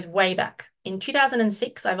anchors goes way back. In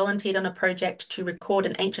 2006, I volunteered on a project to record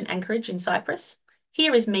an ancient anchorage in Cyprus.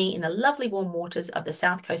 Here is me in the lovely warm waters of the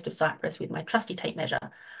south coast of Cyprus with my trusty tape measure.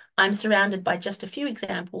 I'm surrounded by just a few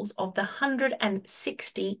examples of the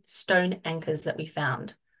 160 stone anchors that we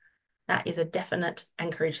found. That is a definite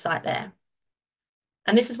anchorage site there.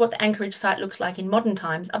 And this is what the anchorage site looks like in modern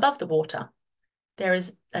times above the water. There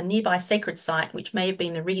is a nearby sacred site which may have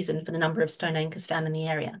been the reason for the number of stone anchors found in the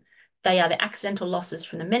area. They are the accidental losses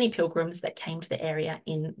from the many pilgrims that came to the area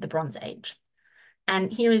in the Bronze Age.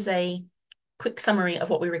 And here is a quick summary of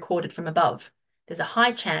what we recorded from above. There's a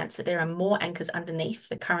high chance that there are more anchors underneath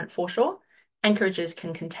the current foreshore. Anchorages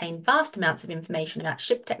can contain vast amounts of information about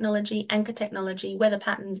ship technology, anchor technology, weather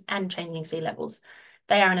patterns, and changing sea levels.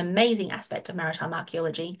 They are an amazing aspect of maritime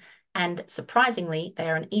archaeology, and surprisingly, they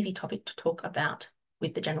are an easy topic to talk about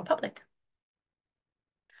with the general public.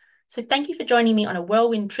 So thank you for joining me on a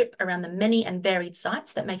whirlwind trip around the many and varied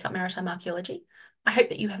sites that make up maritime archaeology. I hope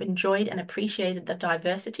that you have enjoyed and appreciated the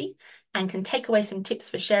diversity and can take away some tips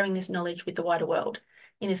for sharing this knowledge with the wider world.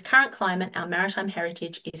 In this current climate, our maritime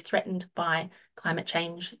heritage is threatened by climate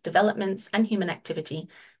change, developments, and human activity,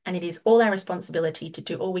 and it is all our responsibility to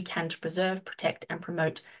do all we can to preserve, protect, and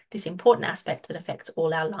promote this important aspect that affects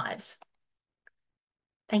all our lives.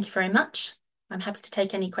 Thank you very much. I'm happy to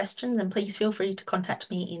take any questions, and please feel free to contact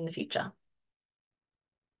me in the future.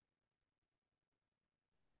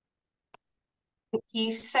 Thank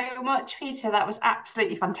you so much, Peter. That was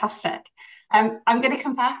absolutely fantastic. I'm going to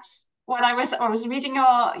confess, when I was reading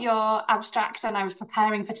your abstract and I was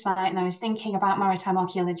preparing for tonight, and I was thinking about maritime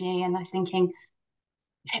archaeology, and I was thinking,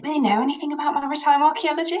 I don't really know anything about maritime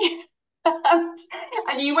archaeology.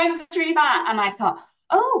 And you went through that, and I thought,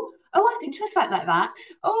 oh, oh, I've been to a site like that.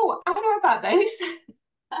 Oh, I know about those.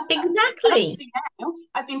 And Exactly. actually now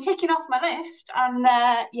I've been ticking off my list, and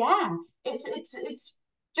yeah, it's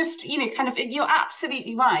just, kind of, you're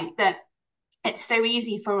absolutely right that it's so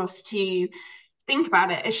easy for us to think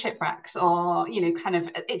about it as shipwrecks, or kind of,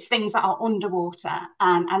 it's things that are underwater,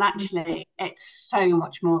 and actually it's so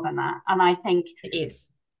much more than that. And I think It is.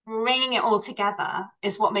 bringing it all together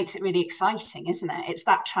is what makes it really exciting, isn't it? It's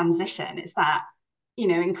that transition, it's that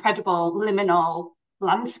incredible liminal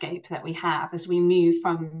landscape that we have as we move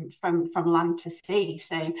from land to sea.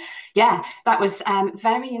 So yeah, that was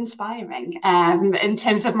very inspiring in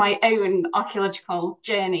terms of my own archaeological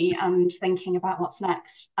journey and thinking about what's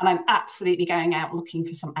next. And I'm absolutely going out looking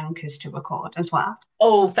for some anchors to record as well.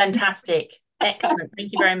 Oh, fantastic. Excellent.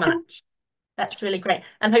 Thank you very much. That's really great.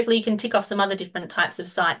 And hopefully you can tick off some other different types of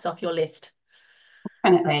sites off your list.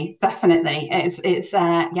 Definitely, definitely. It's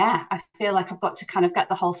yeah, I feel like I've got to kind of get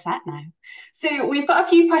the whole set now. So we've got a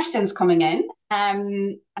few questions coming in.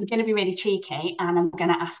 I'm going to be really cheeky and I'm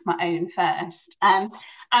going to ask my own first. And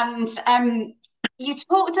you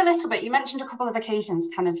talked a little bit, you mentioned a couple of occasions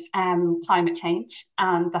kind of climate change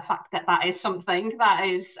and the fact that that is something that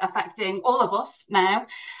is affecting all of us now.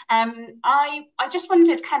 I just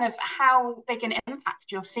wondered kind of how big an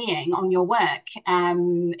impact you're seeing on your work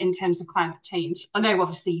in terms of climate change. I know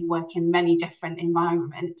obviously you work in many different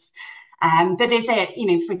environments, but is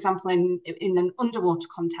it, for example, in an underwater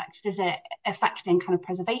context, is it affecting kind of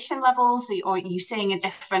preservation levels, or are you seeing a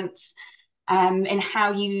difference in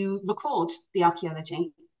how you record the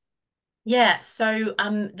archaeology? Yeah, so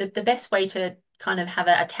the best way to kind of have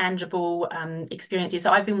a tangible experience is,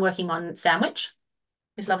 so I've been working on Sandwich,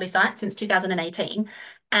 this lovely site, since 2018,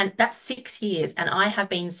 and that's 6 years, and I have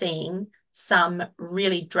been seeing some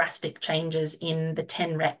really drastic changes in the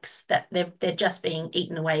 10 wrecks that they're just being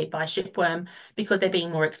eaten away by shipworm because they're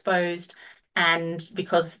being more exposed, and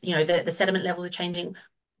because the sediment levels are changing.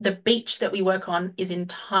 The beach that we work on is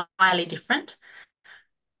entirely different.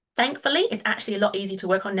 Thankfully, it's actually a lot easier to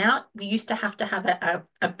work on now. We used to have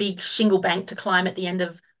a big shingle bank to climb at the end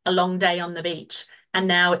of a long day on the beach, and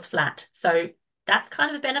now it's flat. So that's kind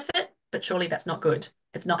of a benefit, but surely that's not good.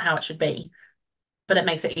 It's not how it should be, but it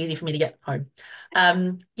makes it easy for me to get home.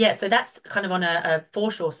 Yeah, so that's kind of on a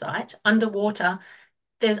foreshore site. Underwater,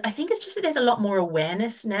 I think it's just that there's a lot more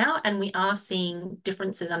awareness now, and we are seeing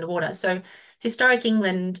differences underwater. So Historic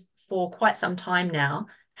England, for quite some time now,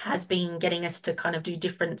 has been getting us to kind of do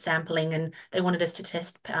different sampling, and they wanted us to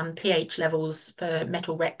test pH levels for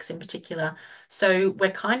metal wrecks in particular. So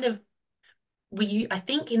we're kind of, I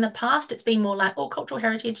think in the past it's been more like, oh, cultural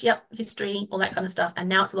heritage, yep, history, all that kind of stuff. And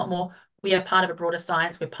now it's a lot more, we are part of a broader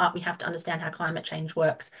science. We have to understand how climate change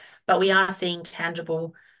works, but we are seeing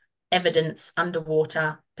tangible evidence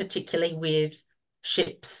underwater, particularly with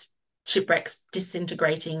shipwrecks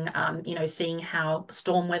disintegrating, seeing how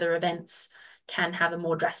storm weather events can have a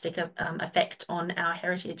more drastic effect on our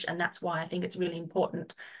heritage. And that's why I think it's really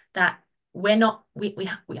important that we're not,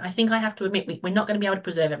 I think I have to admit, we're not going to be able to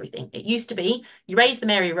preserve everything. It used to be, you raise the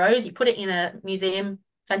Mary Rose, you put it in a museum,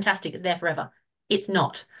 fantastic, it's there forever. It's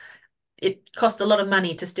not. It costs a lot of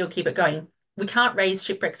money to still keep it going. We can't raise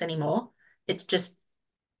shipwrecks anymore. It's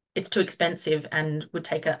too expensive and would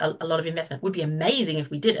take a lot of investment. Would be amazing if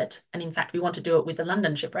we did it. And in fact, we want to do it with the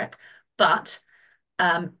London shipwreck, but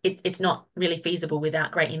it's not really feasible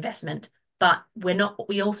without great investment. But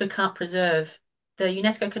we also can't preserve. The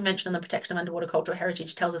UNESCO Convention on the Protection of Underwater Cultural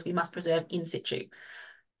Heritage tells us we must preserve in situ.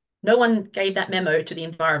 No one gave that memo to the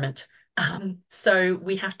environment. So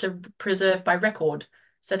we have to preserve by record.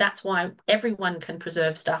 So that's why everyone can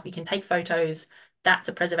preserve stuff. You can take photos. That's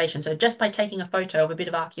a preservation. So just by taking a photo of a bit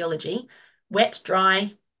of archaeology, wet,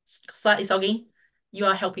 dry, slightly soggy, you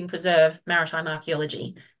are helping preserve maritime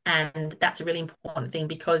archaeology. And that's a really important thing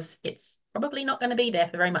because it's probably not going to be there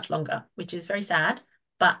for very much longer, which is very sad,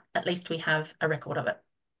 but at least we have a record of it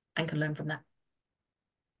and can learn from that.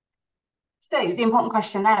 So the important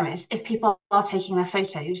question there is, if people are taking their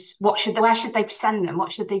photos, where should they send them?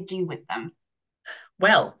 What should they do with them?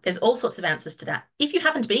 Well, there's all sorts of answers to that. If you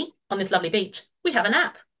happen to be on this lovely beach, we have an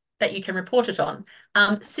app that you can report it on.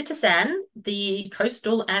 Citizen, the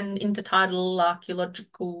Coastal and Intertidal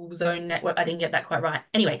Archaeological Zone Network, I didn't get that quite right.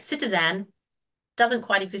 Anyway, Citizen doesn't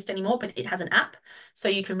quite exist anymore, but it has an app. So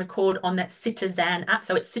you can record on that Citizen app.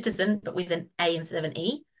 So it's Citizen, but with an A instead of an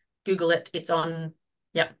E. Google it. It's online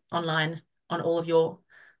on all of your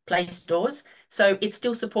Play stores. So it's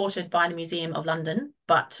still supported by the Museum of London,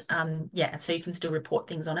 but yeah, so you can still report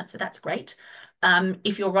things on it. So that's great.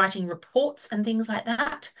 If you're writing reports and things like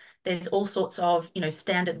that, there's all sorts of,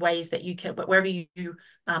 standard ways that you can, but wherever you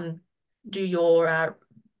do your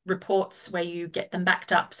reports where you get them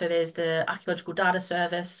backed up. So there's the Archaeological Data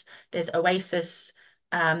Service, there's Oasis.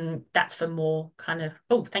 That's for more kind of,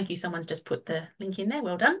 oh, thank you. Someone's just put the link in there.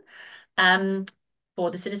 Well done. For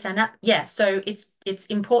the Citizen app. Yeah, so it's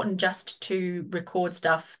important just to record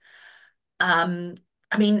stuff. I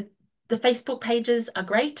mean, the Facebook pages are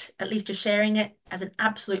great. At least you're sharing it as an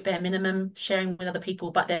absolute bare minimum, sharing with other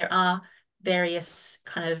people, but there are various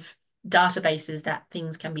kind of databases that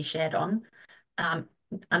things can be shared on.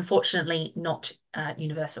 Unfortunately, not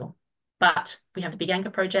universal. But we have the Big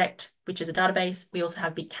Anchor project, which is a database. We also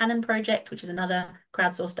have Big Cannon project, which is another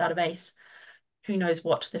crowdsourced database. Who knows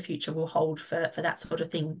what the future will hold for that sort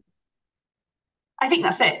of thing. I think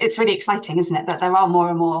that's it. It's really exciting, isn't it, that there are more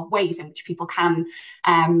and more ways in which people can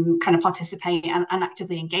kind of participate and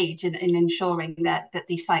actively engage in ensuring that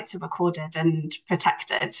these sites are recorded and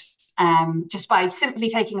protected just by simply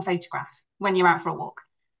taking a photograph when you're out for a walk.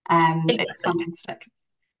 It's Exactly. fantastic.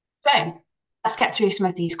 So let's get through some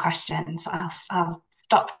of these questions. I'll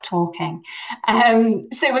stop talking.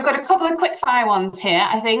 So we've got a couple of quick fire ones here,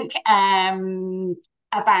 I think,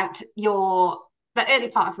 about the early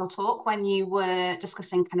part of your talk when you were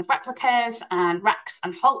discussing kind of replicas and wrecks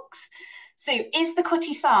and hulks. So is the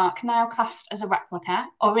Cutty Sark now classed as a replica,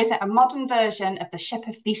 or is it a modern version of the ship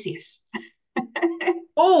of Theseus?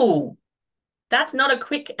 Oh, that's not a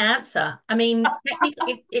quick answer. I mean,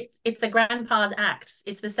 technically, it's a grandpa's act.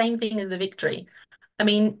 It's the same thing as the Victory. I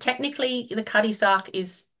mean, technically, the Cutty Sark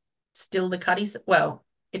is still the Cutty. Well,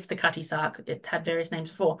 it's the Cutty Sark. It had various names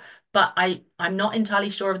before, but I'm not entirely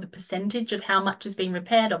sure of the percentage of how much is being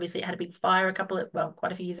repaired. Obviously, it had a big fire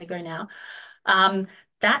quite a few years ago now.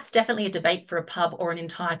 That's definitely a debate for a pub or an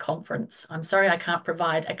entire conference. I'm sorry I can't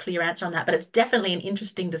provide a clear answer on that, but it's definitely an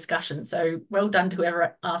interesting discussion. So well done to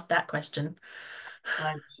whoever asked that question.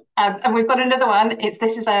 Excellent. And we've got another one.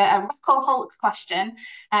 This is a wreck or hulk question.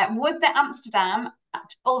 Would the Amsterdam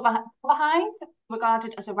at Bulverhithe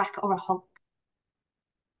regarded as a wreck or a hulk?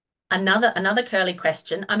 Another curly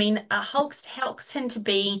question. I mean, hulks tend to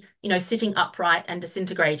be, sitting upright and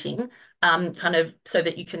disintegrating, kind of so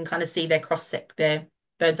that you can kind of see their their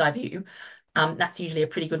bird's eye view. That's usually a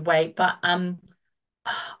pretty good way. But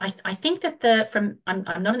I think that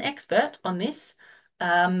I'm not an expert on this,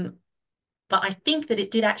 but I think that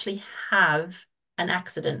it did actually have an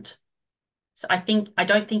accident. So I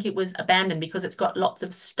don't think it was abandoned because it's got lots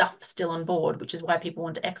of stuff still on board, which is why people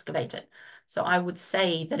want to excavate it. So I would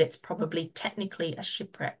say that it's probably technically a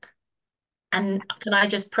shipwreck. And can I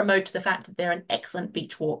just promote the fact that there are excellent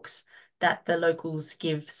beach walks that the locals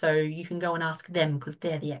give, so you can go and ask them because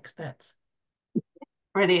they're the experts.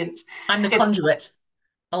 Brilliant. I'm the Good. conduit.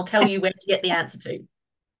 I'll tell you where to get the answer to.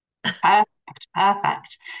 Perfect.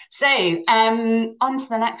 Perfect. So on to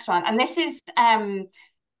the next one. And this is kind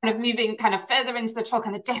of moving kind of further into the talk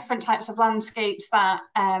on the different types of landscapes that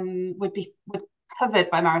would be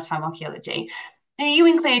covered by maritime archaeology. Do you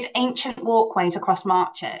include ancient walkways across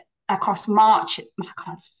I can't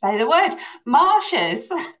say the word,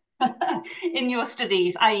 marshes in your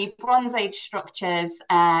studies, i.e. Bronze Age structures,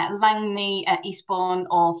 Langley, Eastbourne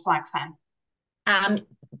or Flag Fen?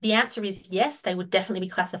 The answer is yes, they would definitely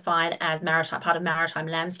be classified as part of maritime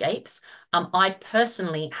landscapes. I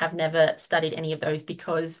personally have never studied any of those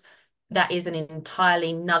because that is an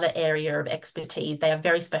entirely another area of expertise. They are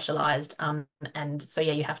very specialized. And so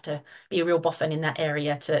yeah, you have to be a real boffin in that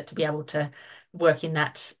area to be able to work in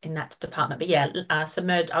that department. But yeah,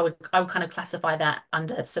 submerged, I would kind of classify that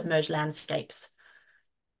under submerged landscapes.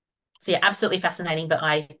 So yeah, absolutely fascinating, but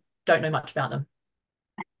I don't know much about them.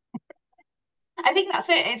 I think that's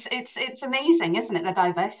it. It's amazing, isn't it? The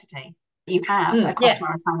diversity you have across Yeah,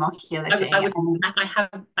 maritime I archaeology.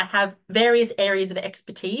 would I have various areas of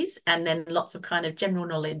expertise and then lots of kind of general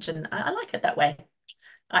knowledge, and I like it that way.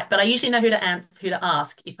 But I usually know who to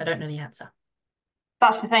ask if I don't know the answer.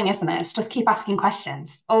 That's the thing, isn't it? It's just keep asking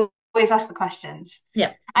questions. Always ask the questions.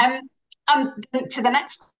 Yeah. Um, to the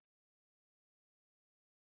next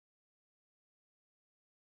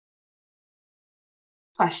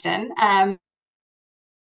question.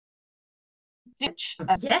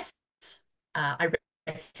 Yes. I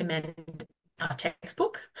recommend our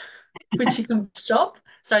textbook, which you can shop.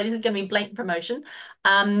 Sorry, this is going to be blatant promotion.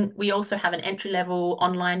 We also have an entry-level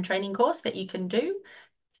online training course that you can do.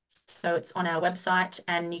 So it's on our website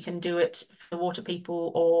and you can do it for water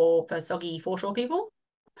people or for soggy foreshore people.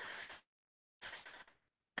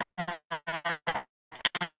 And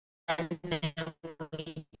then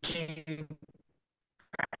we do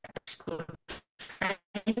practical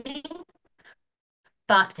training,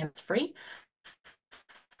 but it's free.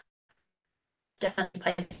 Definitely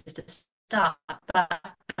places to start,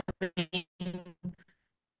 but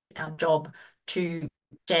our job to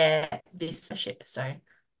share this ship. So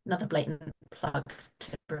another blatant plug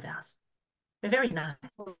to of ours. We're very nice.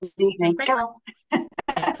 Evening.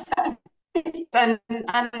 Yes. And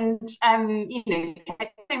you know,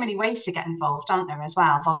 so many ways to get involved, aren't there, as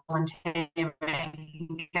well?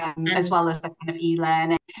 Volunteering, as well as the kind of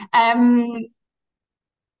e-learning.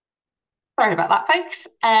 Sorry about that, folks.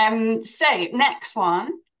 So next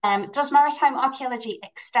one. Does maritime archaeology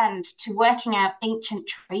extend to working out ancient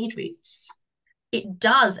trade routes? It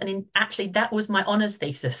does, and actually that was my honours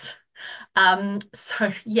thesis.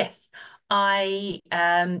 So yes, I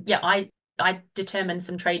determined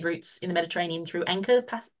some trade routes in the Mediterranean through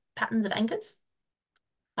patterns of anchors.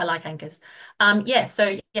 I like anchors. Yeah,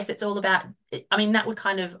 so yes, it's all about, I mean, that would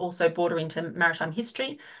kind of also border into maritime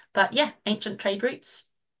history, but yeah, ancient trade routes.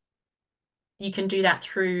 You can do that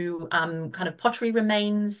through kind of pottery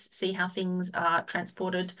remains, see how things are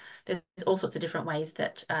transported. There's all sorts of different ways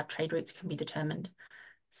that trade routes can be determined.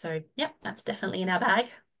 So yeah, that's definitely in our bag.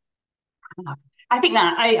 I think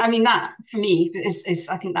that I mean that for me is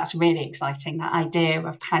I think that's really exciting, that idea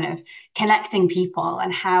of kind of connecting people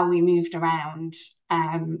and how we moved around.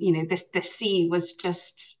 You know, the sea was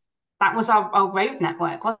just, that was our road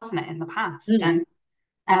network, wasn't it, in the past? Mm.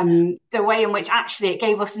 And the way in which actually it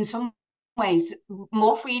gave us in some ways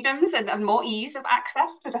more freedoms and more ease of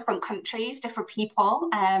access to different countries, different people,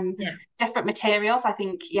 Yeah, different materials, I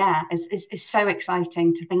think, yeah, is so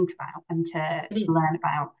exciting to think about and to it is. learn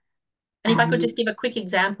about. And if I could just give a quick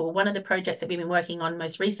example, one of the projects that we've been working on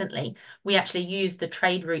most recently, we actually used the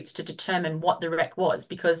trade routes to determine what the wreck was,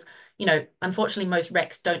 because, you know, unfortunately, most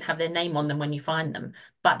wrecks don't have their name on them when you find them,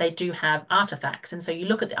 but they do have artifacts. And so you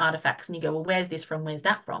look at the artifacts and you go, well, where's this from? Where's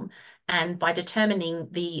that from? And by determining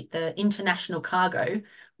the international cargo,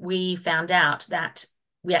 we found out that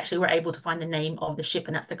we actually were able to find the name of the ship,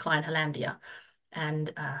 and that's the Klein Hollandia.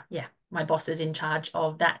 And yeah, my boss is in charge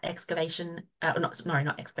of that excavation,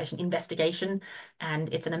 not excavation, investigation.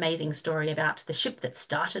 And it's an amazing story about the ship that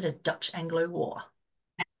started a Dutch Anglo War.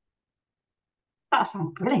 That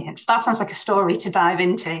sounds brilliant. That sounds like a story to dive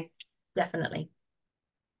into. Definitely.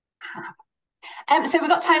 So we've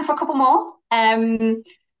got time for a couple more. And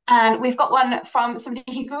we've got one from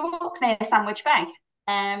somebody who grew up near Sandwich Bay.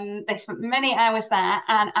 They spent many hours there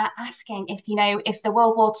and are asking if you know if the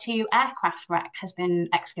World War II aircraft wreck has been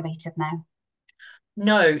excavated now.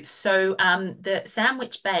 No, so the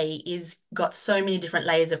Sandwich Bay is got so many different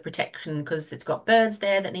layers of protection because it's got birds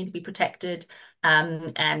there that need to be protected,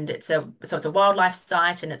 and it's a wildlife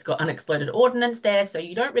site, and it's got unexploded ordnance there, so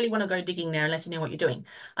you don't really want to go digging there unless you know what you're doing.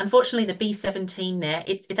 Unfortunately, the B-17 there,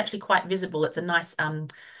 it's actually quite visible. It's a nice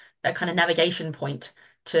a kind of navigation point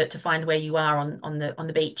to find where you are on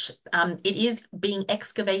the beach. It is being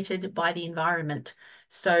excavated by the environment.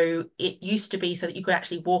 So it used to be so that you could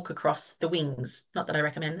actually walk across the wings. Not that I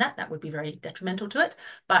recommend that, that would be very detrimental to it,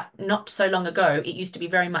 but not so long ago, it used to be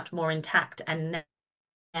very much more intact, and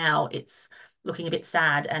now it's looking a bit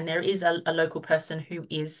sad. And there is a local person who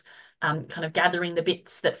is kind of gathering the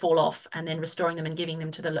bits that fall off and then restoring them and giving them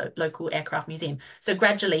to the local aircraft museum. So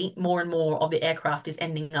gradually, more and more of the aircraft is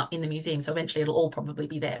ending up in the museum. So eventually it'll all probably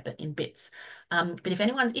be there, but in bits. But if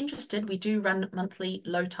anyone's interested, we do run monthly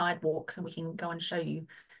low tide walks, and we can go and show you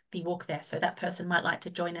the walk there. So that person might like to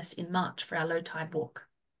join us in March for our low tide walk.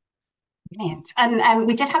 Brilliant. And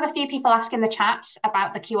we did have a few people ask in the chat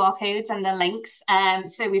about the QR codes and the links.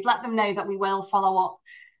 So we've let them know that we will follow up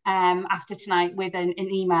after tonight with an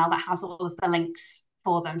email that has all of the links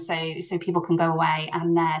for them, so people can go away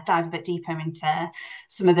and dive a bit deeper into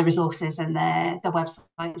some of the resources and the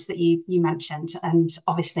websites that you mentioned. And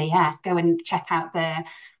obviously, yeah, go and check out the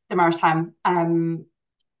Maritime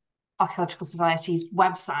Archaeological Society's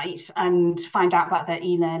website and find out about the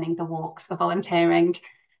e-learning, the walks, the volunteering.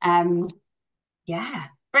 Yeah,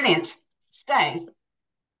 brilliant. So,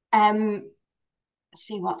 let's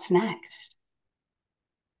see what's next.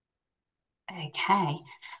 Okay.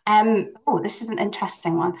 Oh, this is an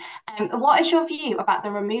interesting one. What is your view about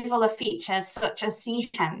the removal of features such as sea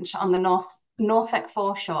henge on the Norfolk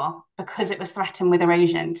foreshore because it was threatened with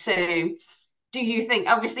erosion? So, do you think,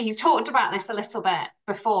 obviously, you've talked about this a little bit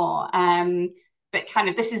before, but kind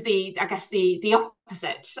of this is I guess the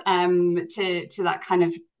opposite to that kind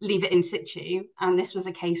of leave it in situ, and this was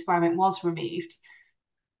a case where it was removed.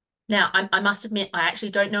 Now, I must admit, I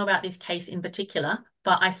actually don't know about this case in particular,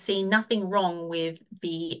 but I see nothing wrong with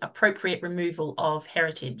the appropriate removal of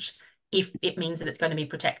heritage if it means that it's going to be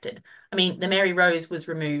protected. I mean, the Mary Rose was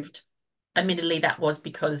removed admittedly, that was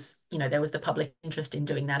because, there was the public interest in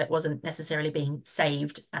doing that. It wasn't necessarily being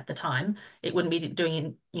saved at the time. It wouldn't be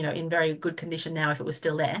doing it, in very good condition now if it was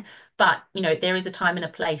still there. But, there is a time and a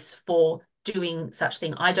place for doing such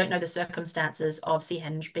thing. I don't know the circumstances of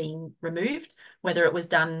Seahenge being removed, whether it was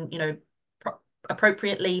done,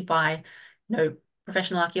 appropriately by,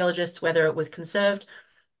 professional archaeologists, whether it was conserved.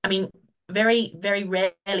 I mean, very, very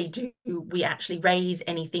rarely do we actually raise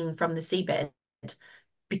anything from the seabed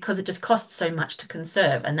because it just costs so much to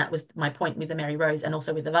conserve. And that was my point with the Mary Rose and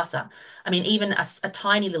also with the Vasa. I mean, even a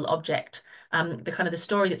tiny little object, the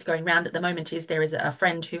story that's going around at the moment is there is a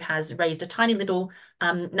friend who has raised a tiny little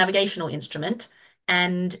navigational instrument,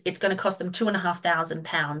 and it's going to cost them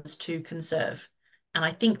 £2,500 to conserve. And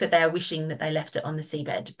I think that they are wishing that they left it on the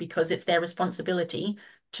seabed because it's their responsibility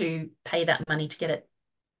to pay that money to get it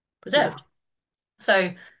preserved. Yeah.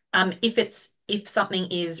 So if something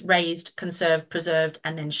is raised, conserved, preserved,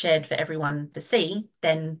 and then shared for everyone to see,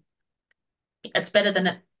 then it's better than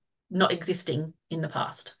it not existing in the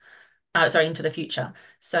past. Into the future.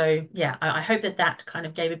 So yeah, I hope that kind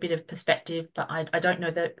of gave a bit of perspective, but I don't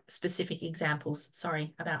know the specific examples.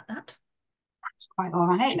 Sorry about that. That's quite all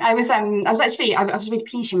right. I was really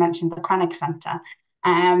pleased you mentioned the Cranach Centre,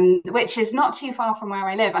 which is not too far from where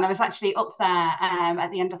I live. And I was actually up there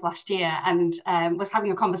at the end of last year and was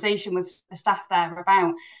having a conversation with the staff there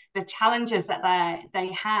about the challenges that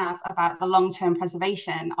they have about the long-term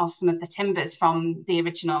preservation of some of the timbers from the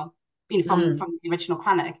original, from the original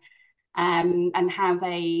Cranach. And how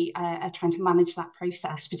they are trying to manage that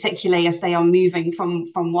process, particularly as they are moving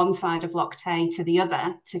from one side of Loch Tay to the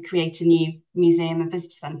other to create a new museum and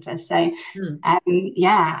visitor centre. So,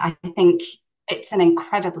 yeah, I think it's an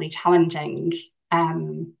incredibly challenging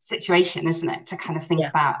situation, isn't it, to kind of think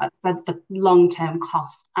about the long-term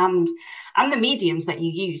cost and the mediums that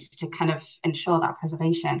you use to kind of ensure that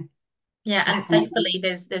preservation. Yeah, and Definitely.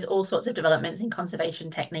 thankfully there's all sorts of developments in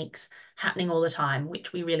conservation techniques happening all the time,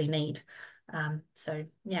 which we really need. So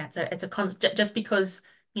yeah, it's a constant. Just because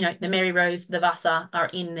the Mary Rose, the Vasa are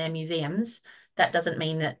in their museums, that doesn't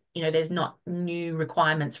mean that there's not new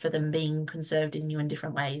requirements for them being conserved in new and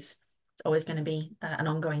different ways. It's always going to be an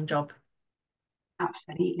ongoing job.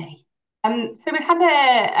 Absolutely. So we've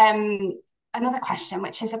had another question,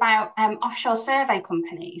 which is about offshore survey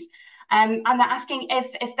companies. And they're asking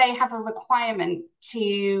if they have a requirement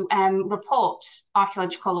to report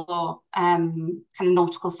archaeological or kind of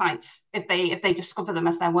nautical sites if they discover them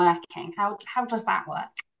as they're working. How does that work?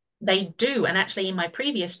 They do. And actually, in my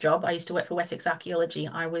previous job, I used to work for Wessex Archaeology.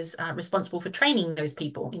 I was responsible for training those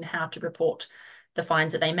people in how to report the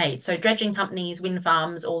finds that they made. So dredging companies, wind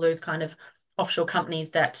farms, all those kind of offshore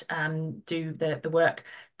companies that do the work,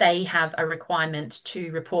 they have a requirement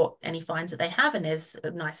to report any finds that they have. And there's a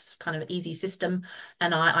nice kind of easy system.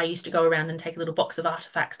 And I used to go around and take a little box of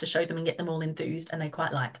artifacts to show them and get them all enthused. And they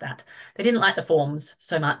quite liked that. They didn't like the forms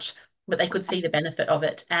so much, but they could see the benefit of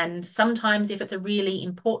it. And sometimes if it's a really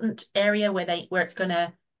important area where there's going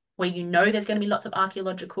to be lots of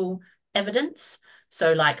archaeological evidence,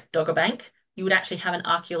 so like Dogger Bank, you would actually have an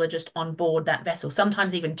archaeologist on board that vessel,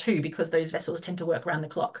 sometimes even two, because those vessels tend to work around the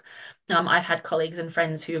clock. I've had colleagues and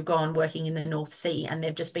friends who have gone working in the North Sea and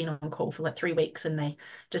they've just been on call for like 3 weeks and they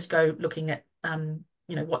just go looking at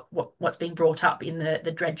what's being brought up in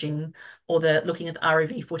the dredging or the looking at the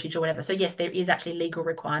ROV footage or whatever. So yes, there is actually legal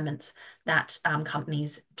requirements that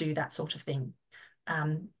companies do that sort of thing.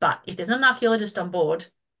 But if there's not an archaeologist on board,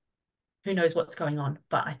 who knows what's going on?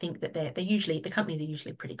 But I think that the companies are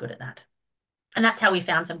usually pretty good at that. And that's how we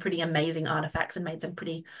found some pretty amazing artifacts and made some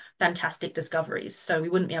pretty fantastic discoveries. So we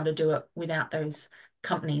wouldn't be able to do it without those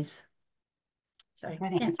companies. So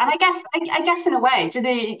Brilliant. yeah. And I guess in a way, do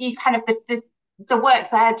you kind of the work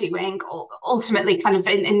they're doing ultimately kind of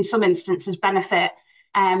in some instances benefit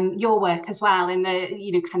your work as well in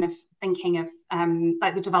the kind of thinking of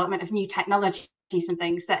like the development of new technologies and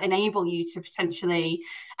things that enable you to potentially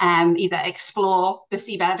either explore the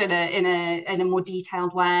seabed in a more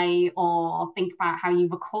detailed way or think about how you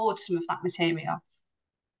record some of that material.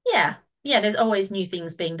 Yeah, there's always new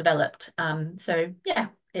things being developed. So yeah,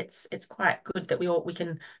 it's quite good that we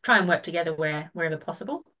can try and work together wherever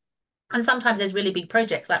possible. And sometimes there's really big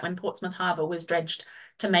projects, like when Portsmouth Harbour was dredged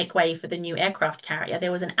to make way for the new aircraft carrier.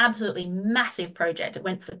 There was an absolutely massive project. It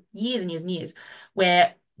went for years and years and years,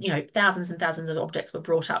 where thousands and thousands of objects were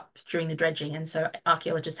brought up during the dredging, and so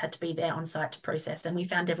archaeologists had to be there on site to process. And we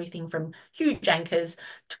found everything from huge anchors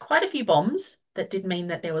to quite a few bombs that did mean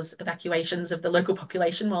that there was evacuations of the local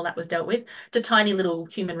population while that was dealt with, to tiny little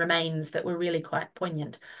human remains that were really quite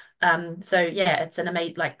poignant. So yeah, it's an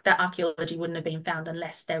amazing, like that archaeology wouldn't have been found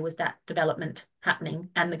unless there was that development happening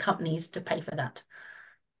and the companies to pay for that.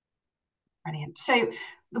 Brilliant. So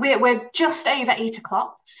we're just over 8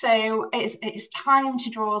 o'clock, so it's time to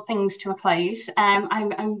draw things to a close. I'm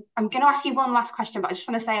going to ask you one last question, but I just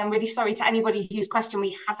want to say I'm really sorry to anybody whose question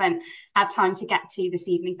we haven't had time to get to this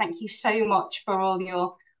evening. Thank you so much for all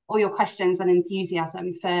your questions and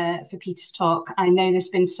enthusiasm for Peter's talk. I know there's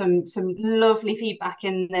been some lovely feedback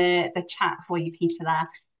in the chat for you, Peter, there.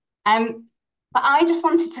 But I just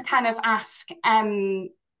wanted to kind of ask,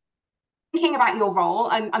 thinking about your role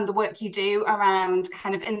and the work you do around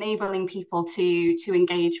kind of enabling people to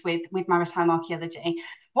engage with maritime archaeology.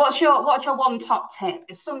 What's your one top tip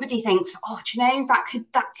if somebody thinks, oh, do you know,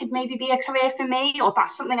 that could maybe be a career for me, or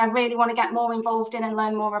that's something I really want to get more involved in and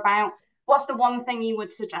learn more about? What's the one thing you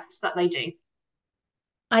would suggest that they do?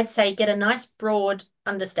 I'd say get a nice broad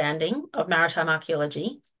understanding of maritime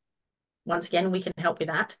archaeology. Once again, we can help with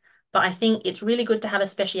that. But I think it's really good to have a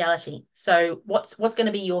speciality. So what's going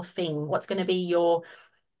to be your thing? What's going to be your,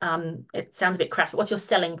 it sounds a bit crass, but what's your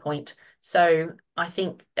selling point? So I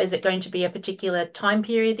think, is it going to be a particular time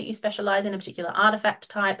period that you specialize in, a particular artifact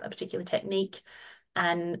type, a particular technique?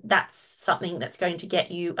 And that's something that's going to get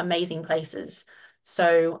you amazing places.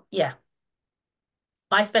 So yeah,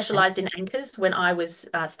 I specialized in anchors when I was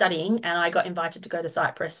studying, and I got invited to go to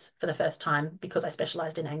Cyprus for the first time because I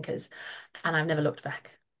specialized in anchors, and I've never looked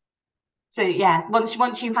back. So yeah,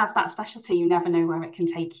 once you have that specialty, you never know where it can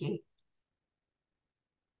take you.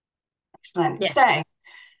 Excellent. Yeah. So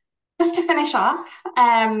just to finish off,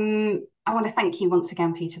 I want to thank you once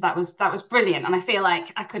again, Peter. That was brilliant, and I feel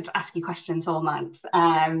like I could ask you questions all night.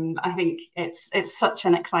 I think it's such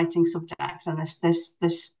an exciting subject, and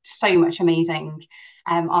there's so much amazing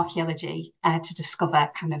archaeology to discover,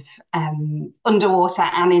 kind of underwater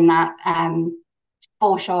and in that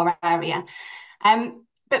foreshore area.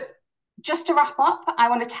 But just to wrap up, I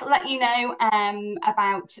want to let you know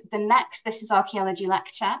about the next This is Archaeology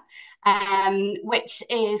lecture, which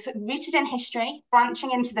is rooted in history,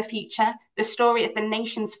 branching into the future, the story of the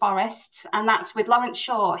nation's forests. And that's with Lawrence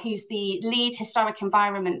Shaw, who's the lead historic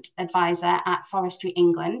environment advisor at Forestry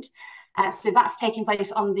England. So that's taking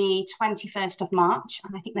place on the 21st of March.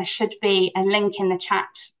 And I think there should be a link in the chat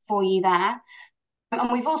for you there. And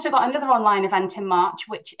we've also got another online event in March,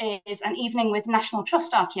 which is an evening with National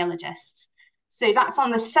Trust archaeologists. So that's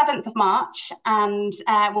on the 7th of March, and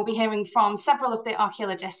we'll be hearing from several of the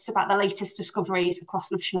archaeologists about the latest discoveries across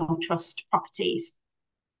National Trust properties.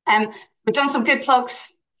 We've done some good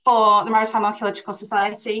plugs for the Maritime Archaeological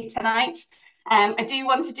Society tonight. I do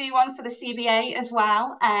want to do one for the CBA as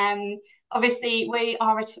well. Obviously, we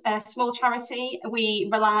are a small charity. We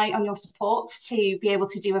rely on your support to be able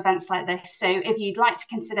to do events like this. So if you'd like to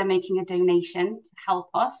consider making a donation to help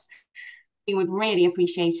us, we would really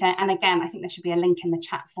appreciate it. And again, I think there should be a link in the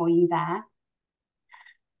chat for you there.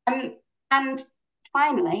 And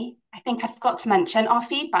finally, I think I forgot to mention our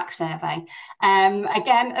feedback survey.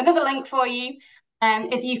 Again, another link for you.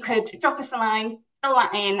 If you could drop us a line, fill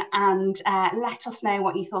that in, and let us know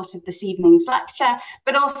what you thought of this evening's lecture,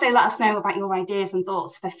 but also let us know about your ideas and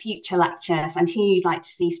thoughts for future lectures and who you'd like to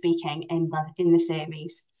see speaking in the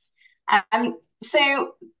series.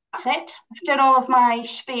 So that's it. I've done all of my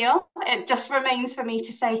spiel. It just remains for me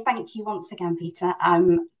to say thank you once again, Peter.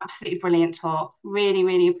 Absolutely brilliant talk. Really,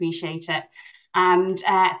 really appreciate it. And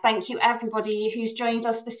thank you everybody who's joined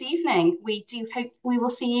us this evening. We do hope we will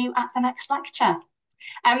see you at the next lecture.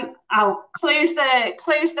 I'll close the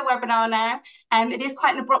webinar now. It is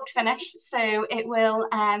quite an abrupt finish, so it will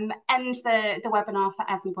end the webinar for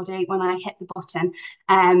everybody when I hit the button.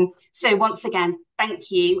 So once again, thank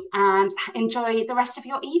you and enjoy the rest of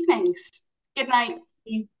your evenings. Good night.